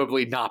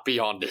arguably not be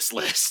on this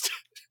list.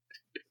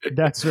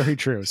 That's very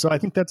true. So I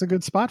think that's a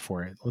good spot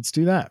for it. Let's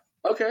do that.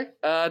 Okay.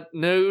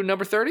 New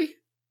number 30?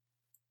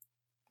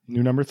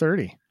 New number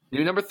 30.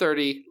 New number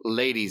 30,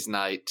 Ladies'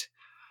 Night.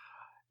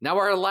 Now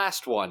our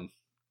last one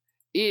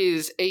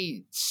is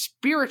a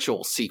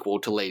spiritual sequel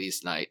to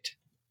Ladies' Night,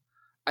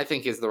 I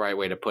think is the right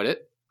way to put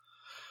it.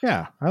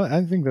 Yeah,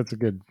 I think that's a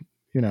good,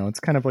 it's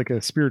kind of like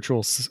a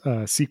spiritual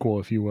sequel,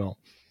 if you will.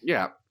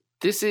 Yeah.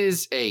 This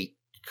is a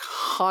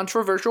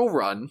controversial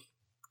run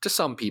to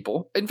some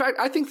people. In fact,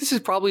 I think this is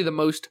probably the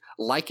most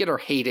like it or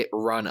hate it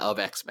run of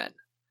X-Men.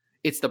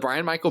 It's the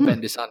Brian Michael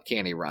Bendis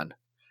Uncanny run.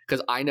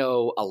 Because I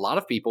know a lot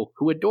of people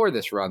who adore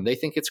this run. They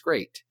think it's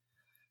great.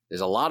 There's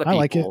a lot of people.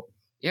 I like it.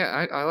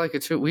 Yeah, I like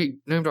it too. We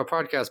named our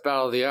podcast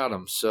Battle of the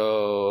Atoms,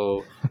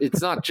 so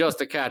it's not just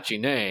a catchy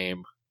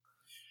name.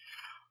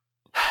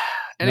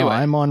 Anyway. No,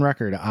 I'm on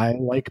record. I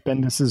like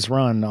Bendis's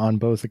run on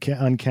both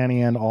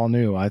Uncanny and All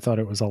New. I thought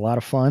it was a lot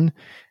of fun,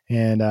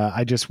 and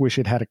I just wish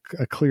it had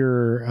a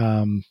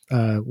clearer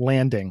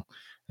landing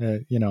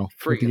at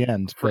the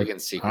end. But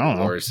Friggin' Secret I don't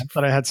know. Wars. I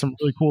thought I had some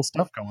really cool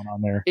stuff going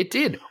on there. It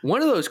did.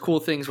 One of those cool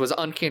things was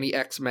Uncanny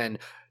X-Men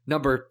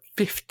number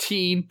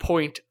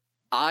 15.INH.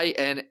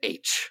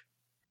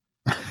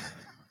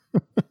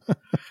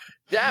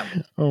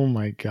 Oh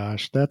my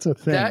gosh, that's a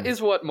thing. That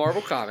is what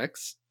Marvel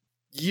Comics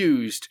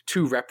used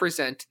to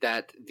represent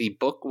that the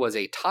book was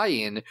a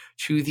tie-in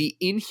to the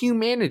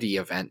Inhumanity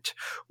event,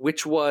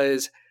 which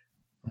was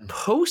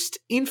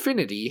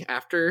post-Infinity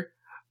after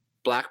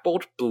Black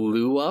Bolt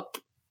blew up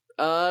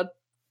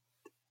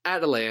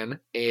Attilan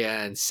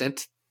and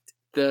sent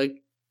the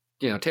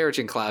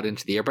Terrigen Cloud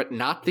into the air, but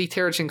not the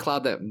Terrigen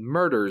Cloud that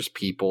murders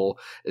people.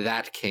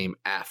 That came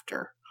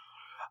after.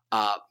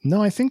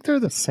 No, I think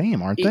they're the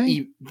same, aren't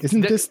they?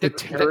 Isn't this the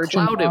Terrigen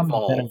Cloud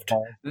evolved?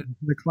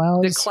 The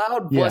clouds? The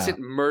Cloud wasn't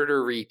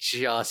murdery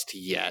just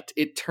yet.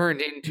 It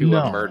turned into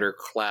a murder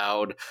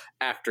cloud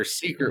after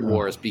Secret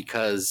Wars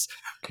because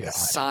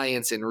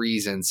science and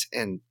reasons.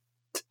 And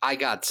I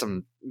got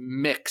some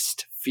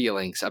mixed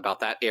feelings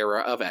about that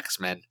era of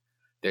X-Men.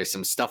 There's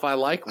some stuff I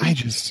like.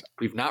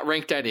 We've not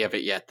ranked any of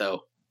it yet,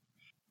 though.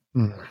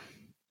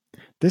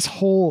 This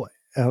whole,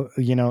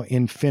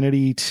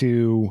 Infinity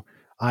to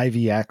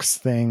IVX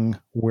thing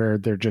where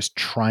they're just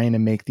trying to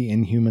make the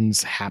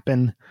Inhumans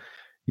happen,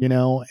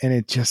 and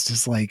it just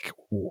is like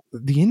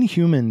the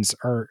Inhumans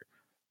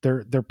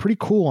they're pretty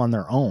cool on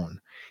their own.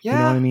 Yeah. You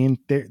know what I mean?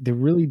 They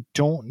really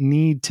don't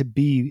need to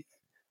be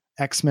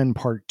X-Men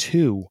Part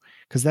 2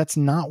 because that's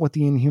not what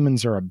the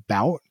Inhumans are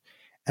about.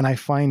 And I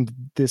find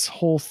this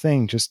whole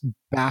thing just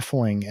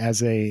baffling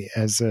as a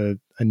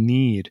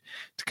need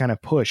to kind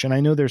of push. And I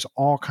know there's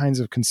all kinds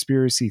of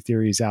conspiracy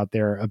theories out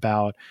there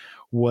about,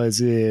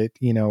 was it,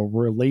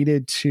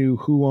 related to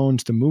who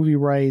owns the movie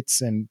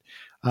rights? And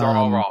they're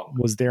all wrong.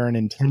 Was there an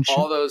intention?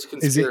 All those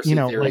conspiracy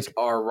theories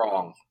are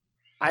wrong.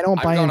 I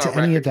don't buy into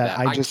any of that.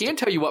 I can't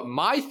tell you what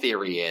my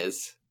theory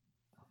is.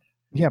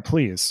 Yeah,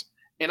 please.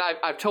 And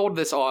I've told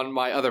this on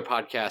my other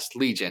podcast,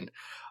 Legion,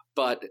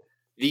 but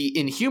the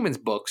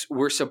Inhumans books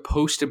were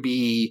supposed to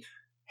be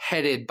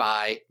headed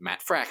by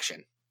Matt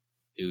Fraction,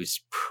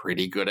 who's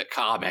pretty good at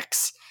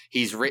comics.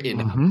 He's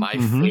written my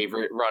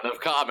favorite run of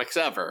comics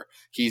ever.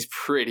 He's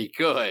pretty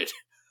good.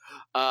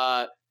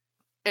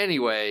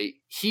 Anyway,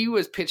 he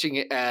was pitching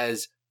it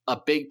as a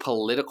big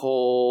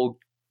political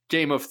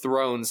Game of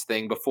Thrones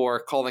thing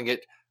before calling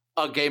it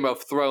a Game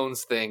of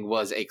Thrones thing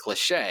was a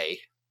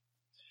cliche.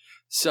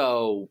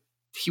 So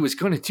he was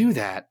going to do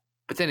that,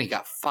 but then he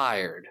got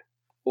fired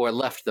or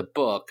left the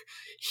book.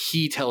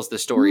 He tells the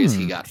story as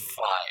he got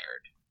fired.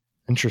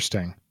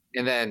 Interesting.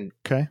 And then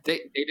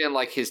they didn't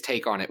like his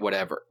take on it,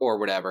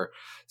 whatever.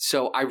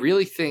 So I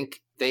really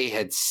think they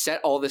had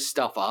set all this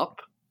stuff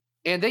up,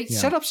 and they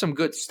set up some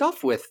good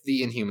stuff with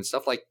the Inhuman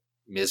stuff, like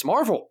Ms.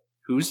 Marvel,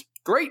 who's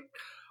great.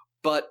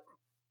 But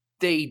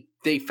they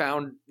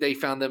found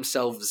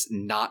themselves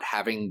not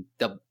having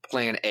the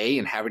plan A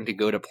and having to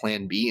go to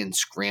plan B and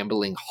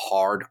scrambling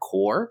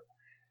hardcore.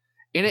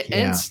 And it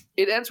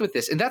ends with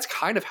this, and that's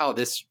kind of how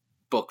this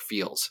book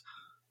feels.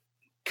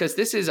 Because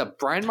this is a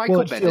Brian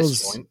Michael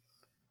Bendis joint.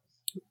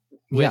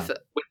 With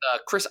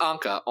Chris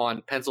Anka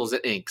on pencils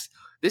and inks.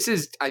 This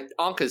is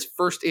Anka's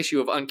first issue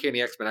of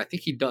Uncanny X-Men. I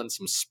think he'd done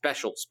some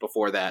specials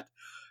before that.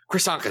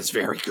 Chris Anka's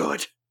very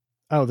good.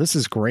 Oh, this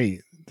is great.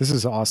 This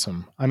is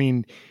awesome. I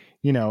mean,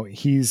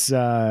 he's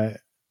I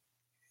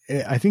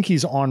think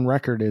he's on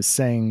record as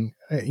saying,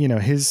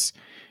 his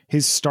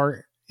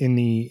start in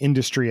the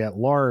industry at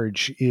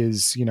large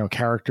is,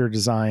 character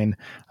design,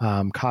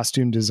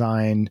 costume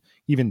design,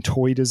 even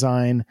toy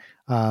design.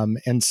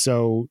 And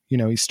so,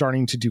 he's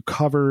starting to do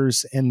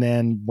covers. And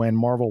then when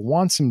Marvel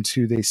wants him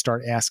to, they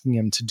start asking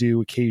him to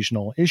do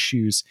occasional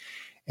issues.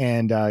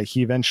 And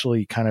he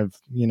eventually kind of,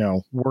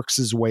 works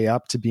his way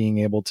up to being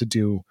able to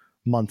do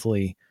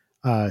monthly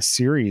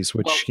series,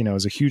 which,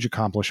 is a huge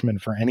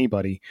accomplishment for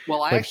anybody.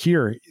 But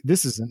here,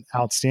 this is an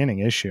outstanding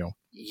issue.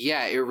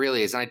 Yeah, it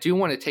really is. And I do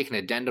want to take an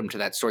addendum to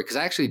that story because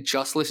I actually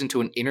just listened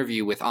to an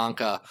interview with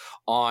Anka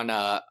on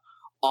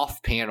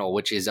Off Panel,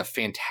 which is a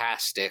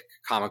fantastic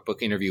comic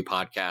book interview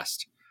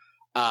podcast,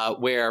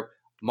 where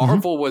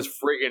Marvel was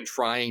friggin'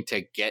 trying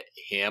to get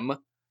him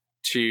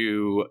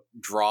to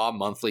draw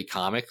monthly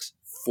comics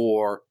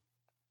for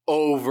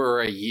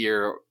over a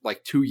year,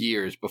 like 2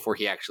 years before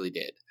he actually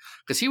did.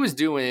 Because he was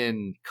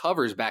doing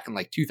covers back in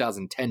like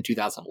 2010,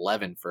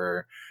 2011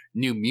 for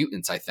New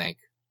Mutants, I think.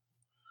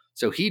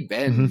 So he'd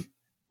been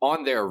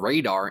on their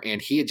radar, and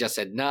he had just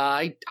said,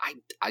 "Nah,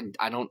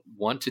 I don't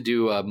want to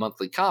do a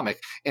monthly comic."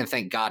 And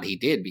thank God he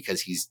did,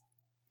 because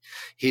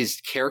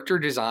his character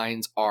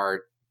designs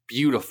are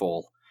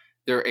beautiful.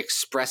 They're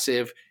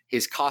expressive.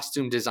 His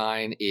costume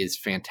design is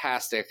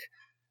fantastic.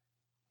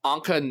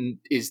 Anka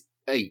is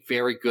a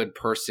very good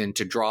person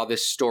to draw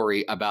this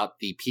story about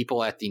the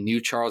people at the new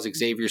Charles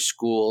Xavier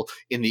School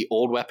in the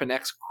old Weapon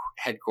X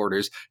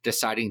headquarters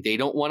deciding they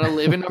don't want to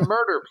live in a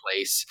murder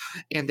place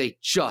and they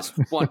just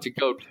want to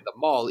go to the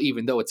mall,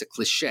 even though it's a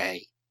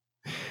cliche.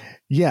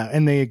 Yeah,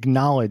 and they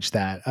acknowledge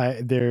that.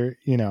 They're,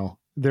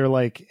 they're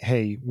like,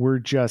 hey, we're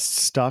just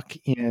stuck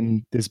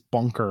in this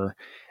bunker.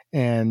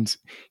 And,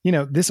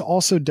 this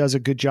also does a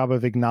good job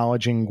of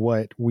acknowledging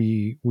what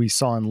we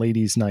saw in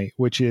Ladies Night,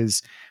 which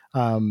is,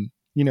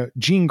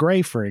 Jean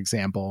Grey, for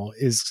example,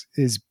 is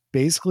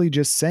basically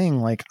just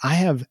saying, like, I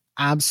have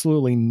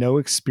absolutely no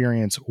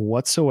experience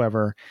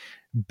whatsoever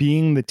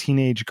being the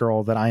teenage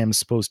girl that I am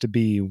supposed to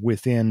be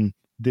within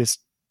this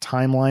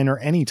timeline or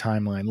any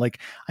timeline. Like,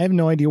 I have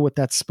no idea what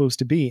that's supposed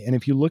to be. And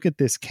if you look at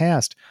this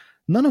cast,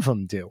 none of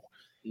them do.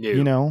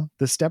 No.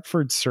 The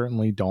Stepfords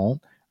certainly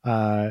don't.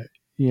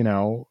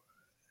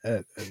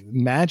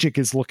 Magic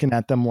is looking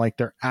at them like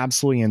they're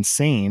absolutely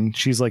insane.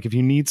 She's like, if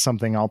you need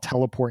something, I'll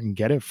teleport and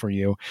get it for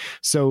you.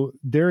 So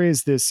there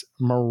is this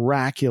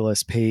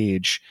miraculous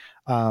page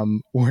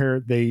where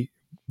they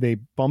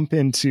bump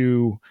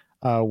into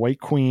White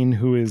Queen,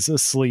 who is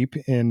asleep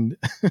in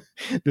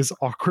this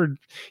awkward,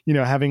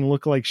 having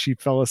look like she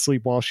fell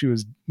asleep while she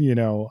was,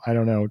 I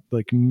don't know,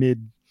 like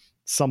mid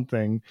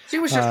something. She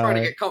was just trying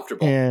to get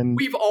comfortable. And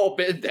we've all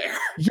been there.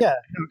 Yeah.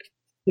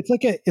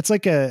 It's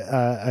like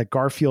a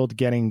Garfield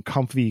getting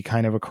comfy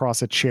kind of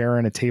across a chair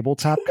and a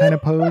tabletop kind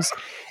of pose.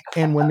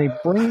 And when they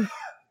bring,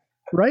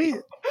 right?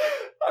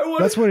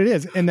 That's what it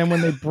is. And then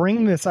when they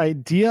bring this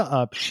idea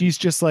up, she's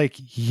just like,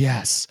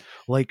 yes,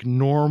 like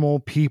normal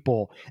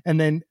people. And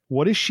then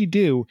what does she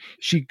do?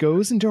 She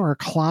goes into her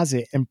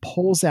closet and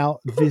pulls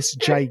out this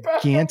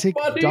gigantic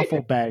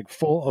duffel bag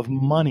full of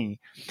money.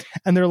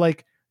 And they're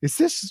like, is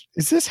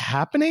this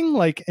happening?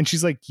 Like, and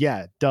she's like,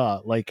 yeah,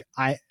 duh. Like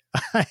I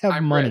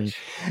have money. Rich.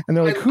 And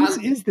they're like, whose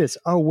is this?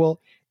 Oh,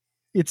 well,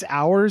 it's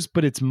ours,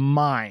 but it's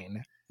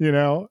mine.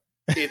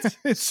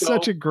 It's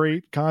such a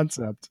great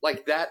concept.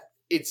 Like that.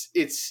 It's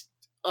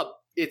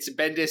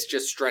Bendis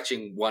just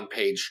stretching one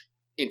page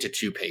into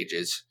 2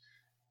 pages.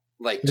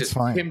 Like it's just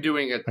fine. Him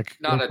doing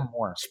not a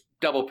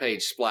double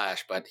page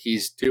splash, but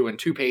he's doing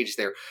 2 pages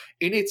there.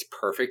 And it's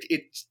perfect.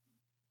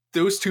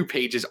 Those 2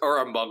 pages are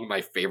among my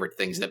favorite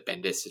things that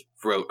Bendis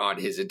wrote on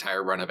his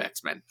entire run of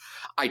X-Men.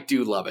 I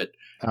do love it.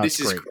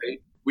 This is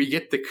great. We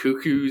get the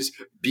Cuckoos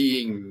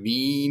being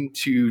mean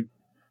to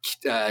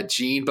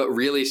Jean, but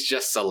really it's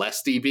just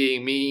Celeste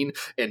being mean,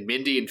 and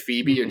Mindy and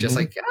Phoebe are just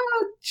like,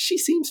 she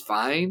seems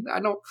fine.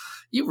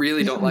 You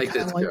really don't like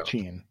this girl.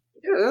 Jean.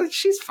 Yeah,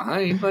 she's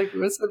fine. Like,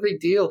 what's the big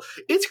deal?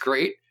 It's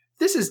great.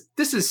 This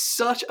is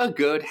such a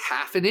good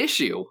half an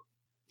issue.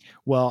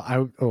 Well,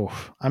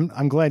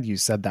 I'm glad you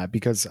said that,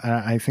 because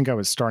I think I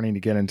was starting to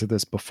get into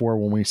this before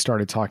when we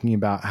started talking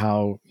about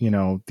how,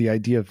 the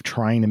idea of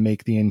trying to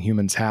make the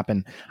Inhumans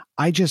happen.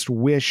 I just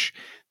wish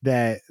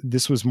that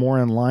this was more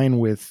in line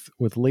with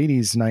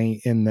Ladies Night,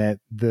 in that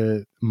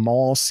the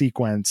mall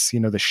sequence,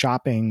 the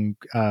shopping,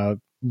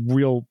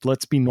 real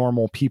let's be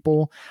normal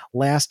people,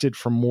 lasted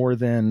for more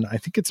than, I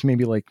think it's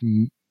maybe like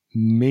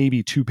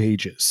maybe 2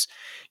 pages.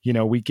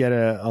 We get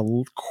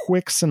a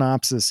quick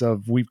synopsis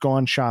of, we've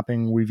gone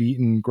shopping, we've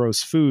eaten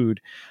gross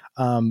food.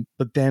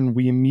 But then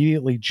we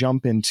immediately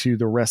jump into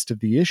the rest of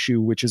the issue,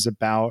 which is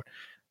about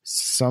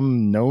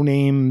some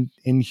no-name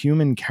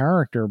Inhuman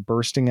character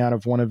bursting out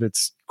of one of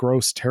its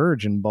gross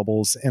Terrigen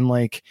bubbles and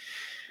like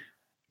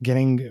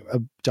getting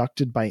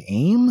abducted by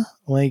AIM.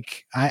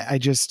 Like I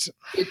just,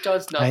 it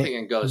does nothing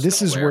and goes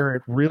this nowhere. Is where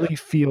it really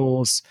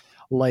feels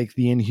like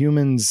the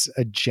Inhumans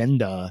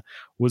agenda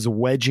was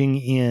wedging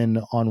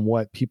in on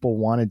what people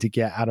wanted to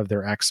get out of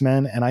their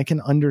X-Men. And I can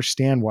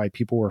understand why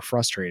people were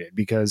frustrated,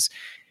 because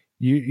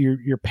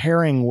you're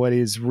pairing what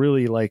is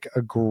really like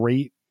a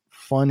great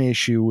fun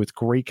issue with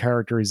great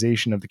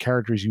characterization of the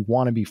characters you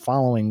want to be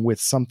following with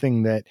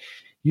something that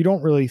you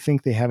don't really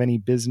think they have any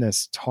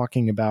business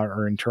talking about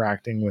or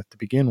interacting with to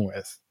begin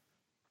with.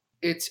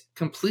 It's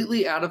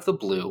completely out of the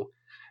blue.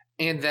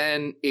 And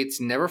then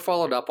it's never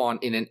followed up on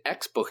in an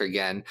X book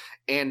again.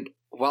 And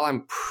while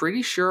I'm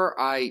pretty sure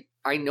I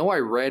know I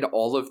read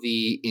all of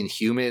the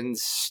Inhumans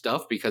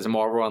stuff because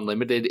Marvel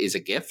Unlimited is a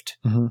gift,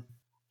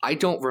 I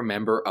don't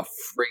remember a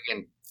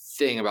friggin'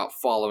 thing about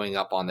following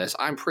up on this.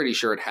 I'm pretty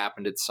sure it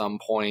happened at some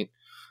point,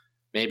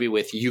 maybe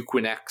with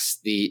Equinox,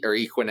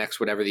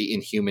 whatever the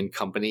Inhuman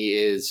company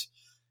is.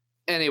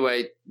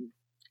 Anyway,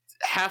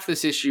 half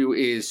this issue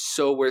is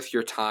so worth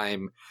your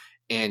time,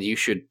 and you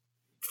should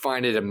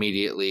find it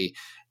immediately.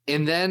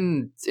 And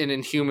then an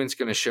Inhuman's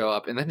going to show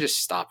up, and then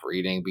just stop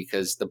reading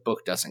because the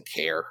book doesn't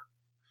care.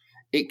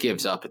 It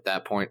gives up at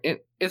that point.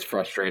 It's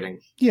frustrating.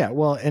 Yeah,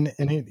 well, and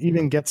it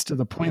even gets to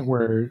the point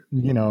where,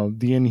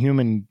 the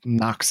Inhuman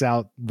knocks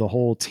out the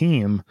whole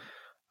team,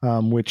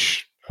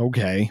 which,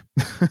 okay.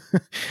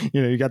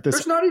 You got this.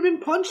 There's not even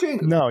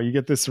punching. No, you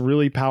get this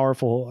really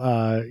powerful,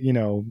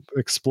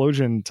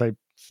 explosion type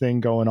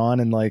thing going on,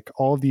 and like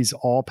all of these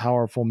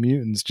all-powerful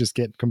mutants just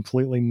get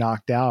completely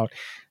knocked out.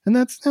 And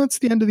that's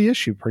the end of the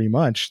issue, pretty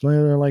much.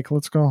 They're like,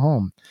 let's go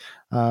home.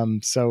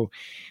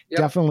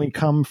 Definitely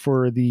come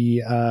for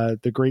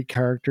the great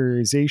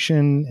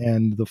characterization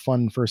and the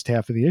fun first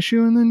half of the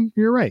issue, and then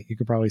you're right, you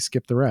could probably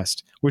skip the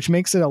rest, which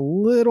makes it a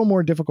little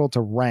more difficult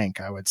to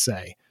rank, I would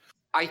say.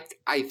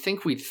 I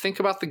think we think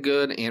about the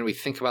good and we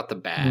think about the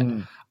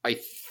bad. I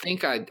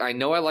think I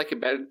know I like it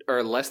better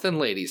or less than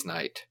Ladies'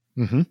 Night.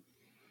 Mm-hmm.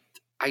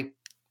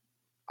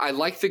 I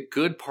like the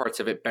good parts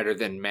of it better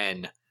than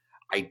Men.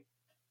 I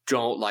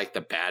don't like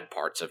the bad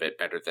parts of it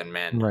better than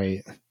Men.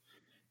 Right.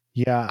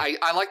 Yeah.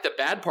 I like the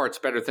bad parts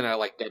better than I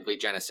like Deadly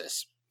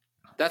Genesis.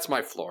 That's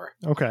my floor.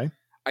 Okay.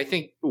 I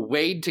think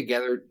weighed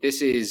together,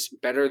 this is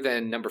better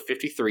than number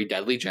 53,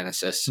 Deadly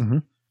Genesis. Mm-hmm.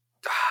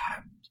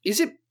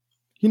 Is it?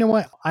 You know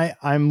what?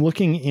 I'm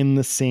looking in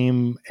the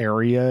same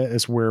area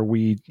as where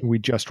we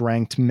just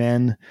ranked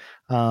Men,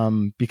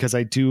 because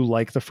I do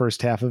like the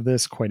first half of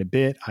this quite a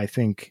bit. I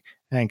think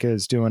Anka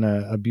is doing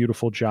a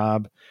beautiful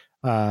job,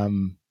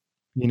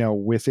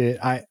 with it.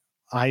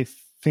 I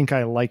think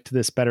I liked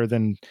this better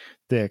than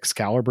the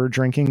Excalibur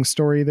drinking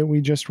story that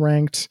we just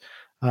ranked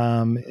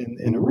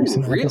in a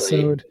recent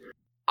episode.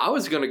 I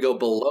was going to go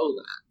below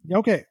that.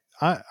 Okay,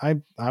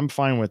 I'm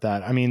fine with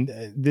that. I mean,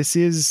 this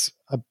is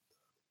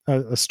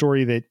a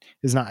story that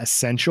is not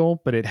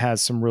essential, but it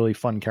has some really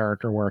fun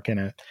character work in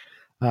it.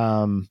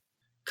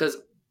 Because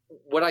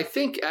what I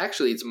think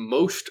actually it's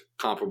most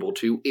comparable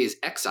to is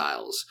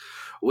Exiles,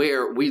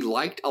 where we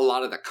liked a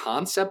lot of the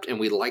concept and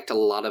we liked a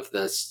lot of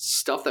the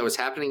stuff that was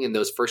happening in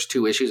those first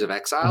 2 issues of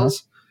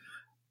Exiles,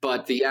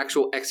 but the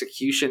actual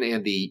execution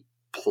and the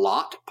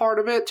plot part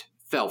of it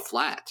fell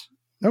flat.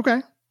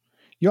 Okay.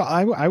 Yeah,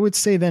 I would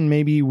say then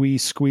maybe we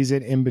squeeze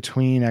it in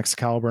between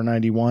Excalibur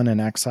 91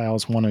 and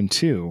Exiles 1 and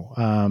 2.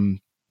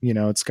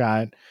 It's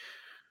got,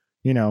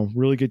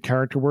 really good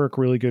character work,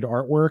 really good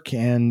artwork,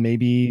 and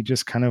maybe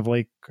just kind of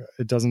like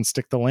it doesn't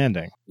stick the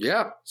landing.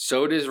 Yeah,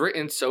 so it is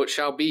written, so it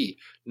shall be.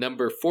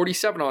 Number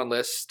 47 on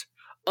list,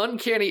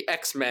 Uncanny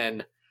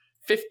X-Men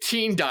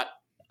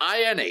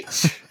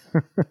 15.inh.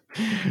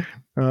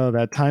 Oh,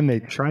 that time they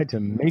tried to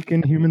make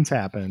Inhumans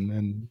happen,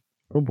 and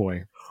oh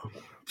boy.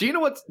 Do you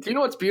know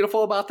what's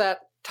beautiful about that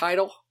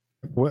title?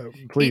 What,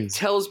 please. It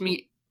tells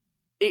me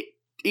it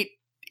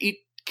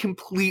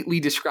completely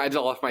describes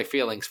all of my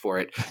feelings for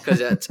it,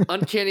 because it's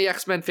Uncanny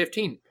X-Men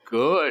 15.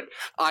 Good.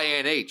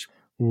 INH.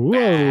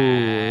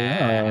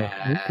 Whoa.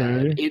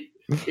 Okay. It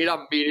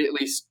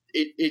immediately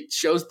it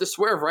shows the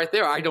swerve right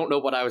there. I don't know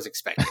what I was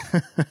expecting.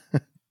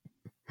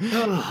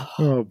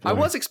 Oh, I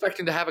was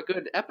expecting to have a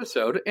good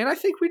episode, and I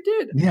think we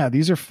did. Yeah,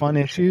 these are fun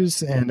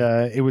issues, and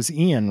it was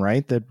Ian,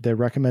 right, that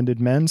recommended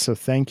Men. So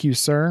thank you,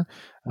 sir.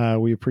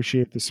 We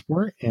appreciate the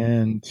support,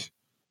 and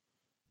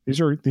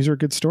these are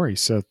good stories.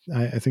 So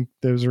I think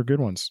those are good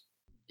ones.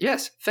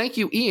 Yes, thank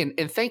you, Ian,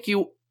 and thank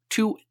you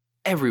to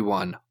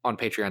everyone on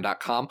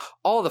Patreon.com,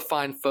 all the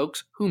fine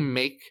folks who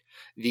make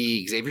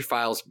the Xavier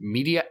Files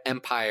media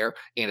empire,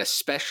 and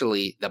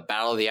especially the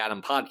Battle of the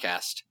Atom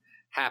podcast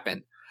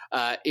happen.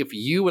 If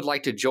you would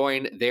like to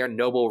join their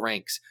noble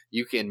ranks,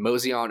 you can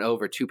mosey on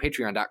over to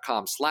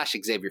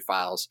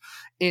patreon.com/XavierFiles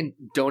and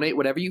donate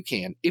whatever you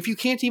can. If you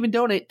can't even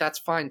donate, that's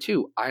fine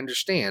too. I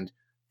understand.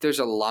 There's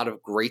a lot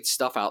of great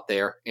stuff out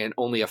there and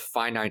only a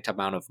finite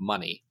amount of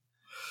money.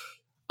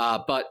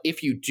 But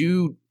if you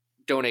do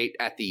donate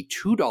at the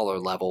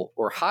 $2 level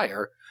or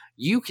higher,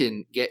 you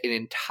can get an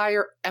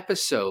entire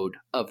episode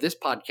of this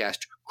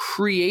podcast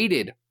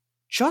created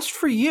just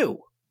for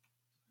you.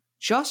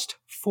 Just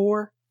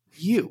for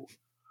you,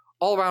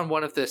 all around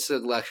one of the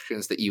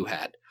selections that you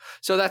had.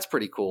 So that's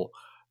pretty cool.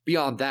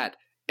 Beyond that,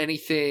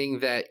 anything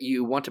that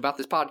you want about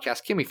this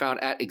podcast can be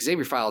found at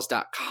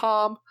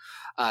XavierFiles.com.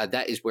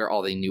 That is where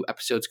all the new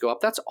episodes go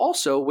up. That's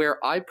also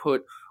where I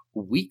put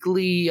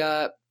weekly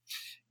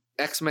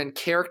X-Men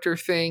character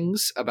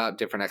things about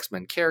different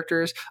X-Men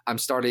characters. I'm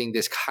starting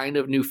this kind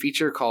of new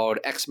feature called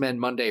X-Men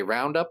Monday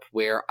Roundup,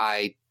 where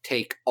I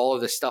take all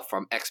of the stuff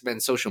from X-Men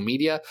social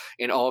media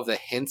and all of the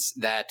hints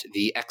that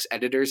the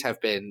X-editors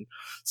have been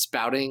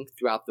spouting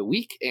throughout the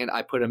week, and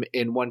I put them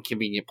in one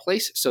convenient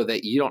place so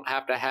that you don't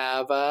have to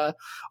have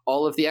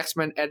all of the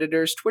X-Men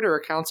editors' Twitter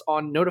accounts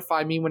on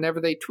notify me whenever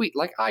they tweet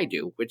like I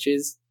do, which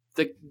is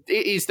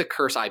the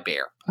curse I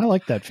bear. I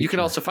like that feature. You can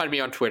also find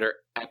me on Twitter.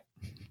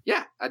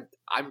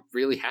 I'm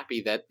really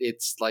happy that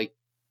it's like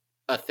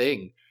a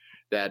thing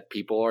that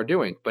people are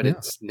doing, but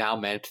it's now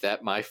meant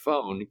that my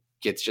phone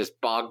gets just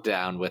bogged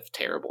down with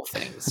terrible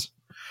things.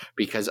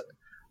 Because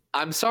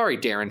I'm sorry,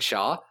 Darren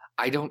Shaw,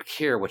 I don't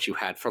care what you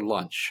had for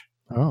lunch.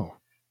 Oh.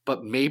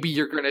 But maybe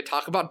you're going to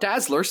talk about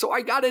Dazzler, so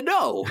I gotta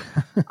know.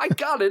 I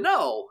gotta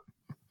know.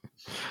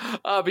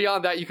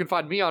 Beyond that, you can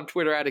find me on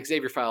Twitter at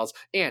XavierFiles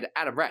and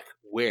Adam Reck.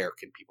 Where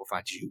can people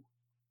find you?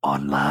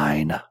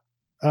 Online.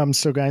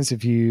 So guys,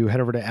 if you head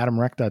over to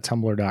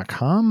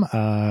adamreck.tumblr.com,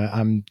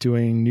 I'm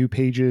doing new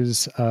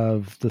pages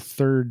of the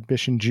third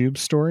Bish and Jube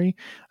story.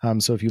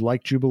 So if you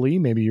like Jubilee,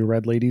 maybe you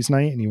read Ladies'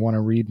 Night and you want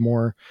to read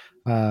more,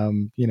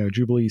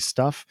 Jubilee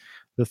stuff.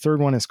 The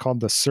third one is called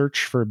The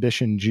Search for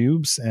Bish and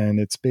Jubes, and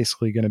it's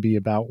basically going to be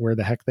about where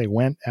the heck they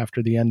went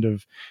after the end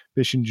of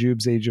Bish and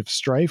Jube's Age of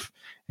Strife.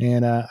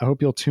 And I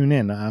hope you'll tune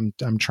in.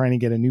 I'm trying to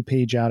get a new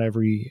page out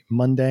every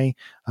Monday.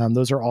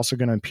 Those are also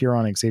going to appear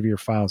on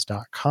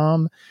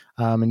XavierFiles.com.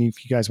 And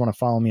if you guys want to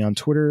follow me on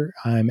Twitter,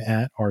 I'm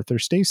at Arthur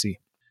Stacy.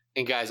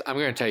 And guys, I'm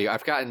going to tell you,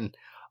 I've gotten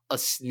a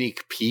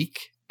sneak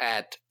peek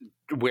at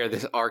where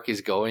this arc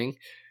is going,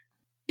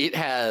 it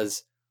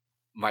has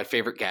my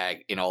favorite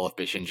gag in all of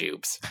Bish and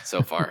Jubes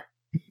so far.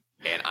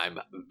 And I'm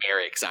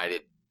very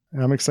excited.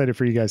 I'm excited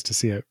for you guys to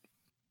see it.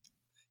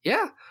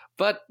 Yeah,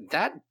 but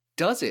that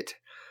does it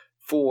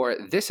for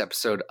this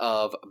episode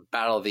of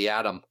Battle of the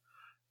Atom.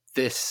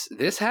 This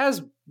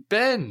has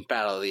been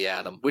Battle of the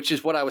Atom, which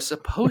is what I was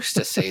supposed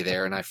to say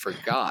there, and I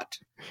forgot.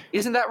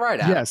 Isn't that right,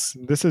 Adam? Yes,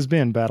 this has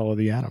been Battle of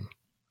the Atom.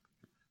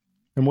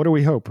 And what do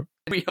we hope?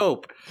 We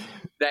hope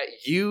that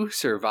you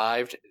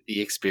survived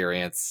the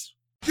experience.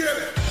 Get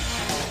it!